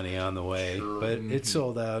gas money on the way. Sure. But it's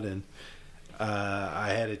sold out, and I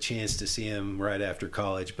had a chance to see him right after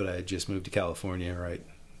college, but I had just moved to California right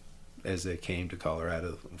as they came to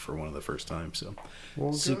Colorado for one of the first times. So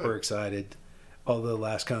super good. excited. Although the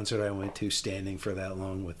last concert I went to standing for that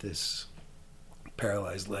long with this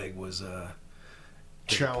paralyzed leg was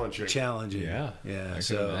Challenging. Yeah. I can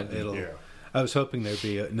So imagine. Yeah. I was hoping there'd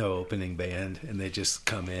be no opening band, and they just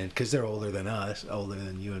come in because they're older than us, older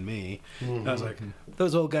than you and me. Mm-hmm. I was like,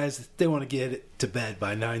 those old guys, they want to get to bed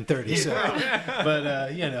by 9:30. So, but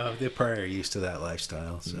they're probably used to that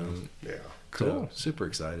lifestyle. So, Yeah. cool, super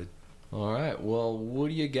excited. All right. Well, what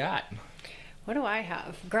do you got? What do I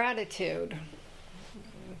have? Gratitude.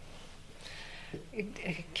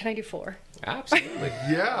 Can I do 4? Absolutely.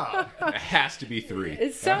 Yeah. It has to be 3.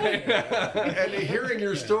 It's so. And hearing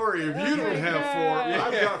your story, if you don't have 4,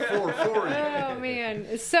 I've got 4 for you. Oh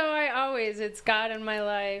man. So it's God in my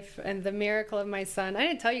life and the miracle of my son. I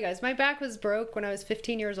didn't tell you guys, my back was broke when I was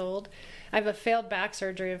 15 years old. I have a failed back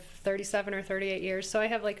surgery of 37 or 38 years. So I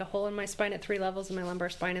have like a hole in my spine at 3 levels in my lumbar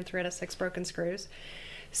spine and 3 out of 6 broken screws.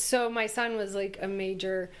 So my son was like a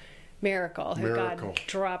major miracle who God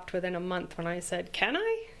dropped within a month when I said, "Can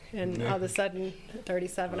I?" And all of a sudden, at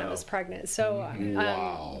 37, I was pregnant. So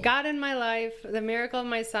God in my life, the miracle of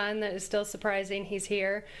my son that is still surprising. He's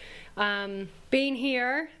here. Being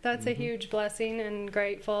here, that's a huge blessing and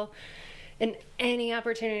grateful. And any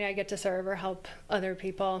opportunity I get to serve or help other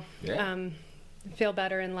people feel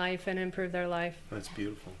better in life and improve their life. That's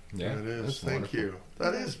beautiful. Yeah, It is. that's Thank wonderful. you.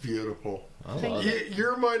 That is beautiful. I love it.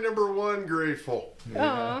 You're my number 1 grateful.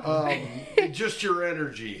 Aw. Just your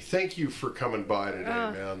energy. Thank you for coming by today,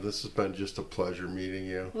 man. This has been just a pleasure meeting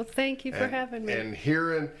you. Well, thank you for having me. And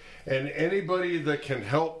hearing, and anybody that can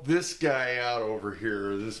help this guy out over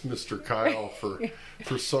here, this Mr. Kyle,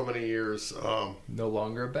 for so many years. No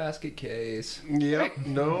longer a basket case. Yep.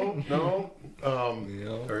 No.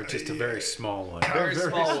 Or just a very small one. Very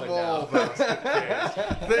small one now. basket case.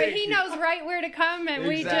 But Thank he you. knows right where to come, and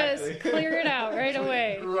we Exactly. just clear it out right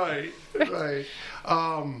away. Right.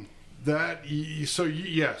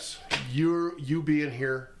 Yes, you being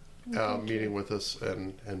here, meeting with us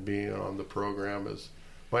and being on the program is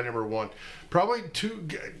my number 1. Probably 2.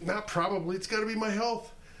 Not probably. It's got to be my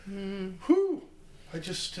health. Whew. I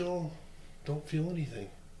just still don't feel anything.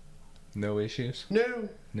 No issues? No.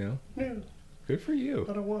 Good for you.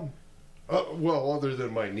 Not a 1. Well, other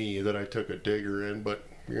than my knee that I took a digger in, but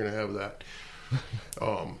you're gonna have that.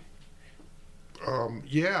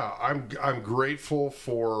 Yeah, I'm grateful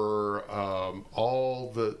for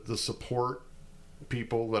all the support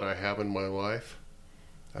people that I have in my life.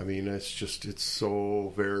 I mean, it's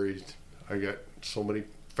so varied. I got so many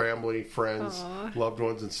family, friends, loved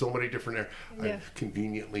ones, and so many different areas. Yeah. I've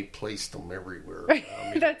conveniently placed them everywhere.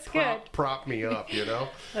 That's good. Prop me up,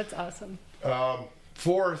 That's awesome.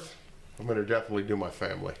 4th, I'm going to definitely do my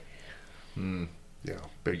family. Yeah,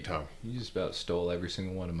 big time. You just about stole every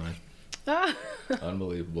single one of mine.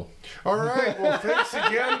 Unbelievable. All right. Well, thanks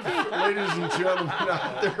again, ladies and gentlemen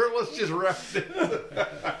out there. Let's just wrap this.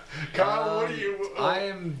 Kyle, what do you? I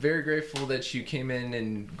am very grateful that you came in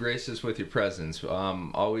and graced us with your presence.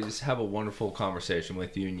 Always have a wonderful conversation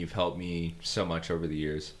with you, and you've helped me so much over the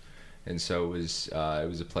years. And so it was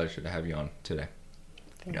a pleasure to have you on today.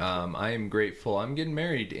 I am grateful. I'm getting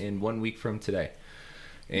married in 1 week from today.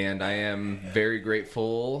 And I am very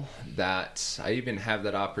grateful that I even have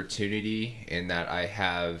that opportunity and that I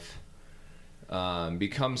have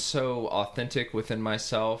become so authentic within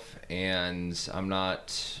myself, and I'm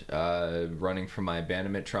not running from my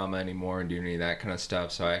abandonment trauma anymore and doing any of that kind of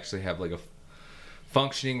stuff. So I actually have like a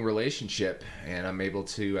functioning relationship, and I'm able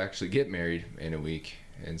to actually get married in a week,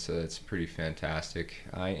 and so that's pretty fantastic.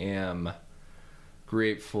 I am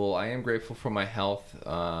grateful for my health.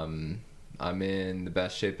 I'm in the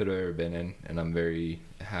best shape that I've ever been in, and I'm very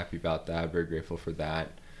happy about that. Very grateful for that,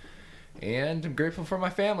 and I'm grateful for my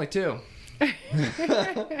family too.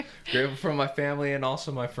 Grateful for my family and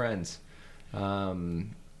also my friends.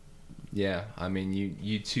 Yeah, I mean,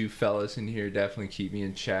 you two fellas in here definitely keep me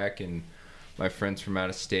in check, and my friends from out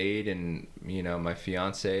of state, and my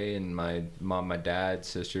fiance and my mom, my dad,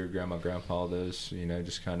 sister, grandma, grandpa, all those,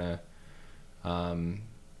 just kind of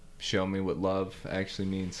show me what love actually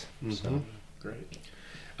means. So great.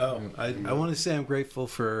 I want to say I'm grateful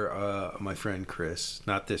for my friend Chris,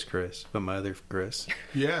 not this Chris, but my other Chris.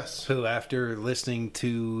 Yes. Who, after listening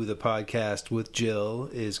to the podcast with Jill,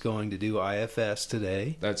 is going to do IFS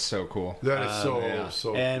today. That's so cool. That is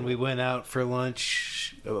so And cool. we went out for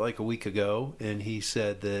lunch like a week ago, and he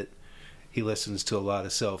said that he listens to a lot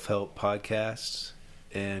of self-help podcasts,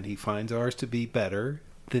 and he finds ours to be better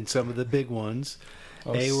than some of the big ones.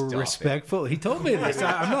 We're respectful. He told me this.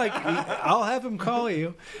 I'm like, I'll have him call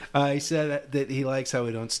you. He said that he likes how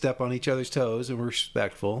we don't step on each other's toes and we're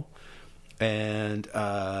respectful, and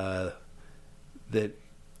that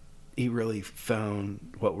he really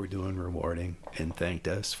found what we're doing rewarding and thanked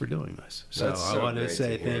us for doing this. So I wanted to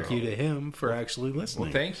say thank you to him for actually listening.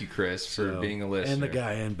 Well, thank you, Chris, for being a listener. And the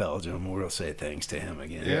guy in Belgium, we'll say thanks to him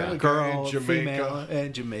again. Yeah, the girl, guy in Jamaica. female,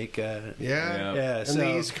 and Jamaica. Yeah. And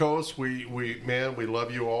the East Coast, we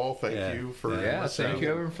love you all. Thank you for listening. Thank you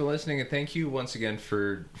everyone for listening, and thank you once again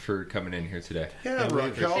for coming in here today. Yeah,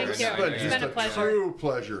 Raquel, Thank it's you. been It's just been a pleasure. true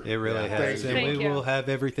pleasure. It really has. And Thank we you. will have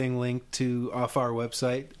everything linked off our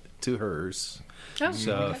website to hers. Oh,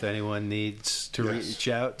 So okay. if anyone needs to reach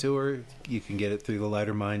out to her, you can get it through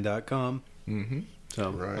thelightermind.com. Mm-hmm. So,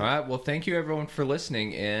 Right. All right. Well, thank you everyone for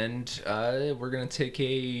listening, and we're gonna take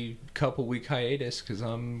a couple week hiatus because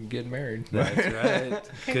I'm getting married. that's right.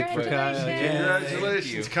 Good for Kyle. Congratulations.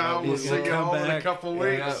 Congratulations, Thank you. Kyle. We'll see you all in a couple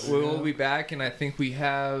weeks. We'll be back, and I think we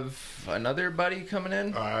have another buddy coming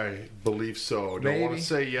in. I believe so. Don't Maybe. want to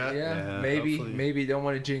say yet. Yeah, maybe hopefully. Don't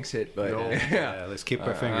want to jinx it, but No. Yeah, let's keep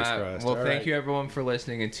our fingers All right. crossed. Well, All thank right. you everyone for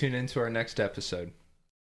listening, and tune in to our next episode.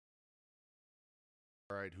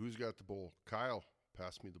 All right, who's got the bowl? Kyle,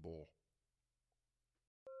 pass me the bowl.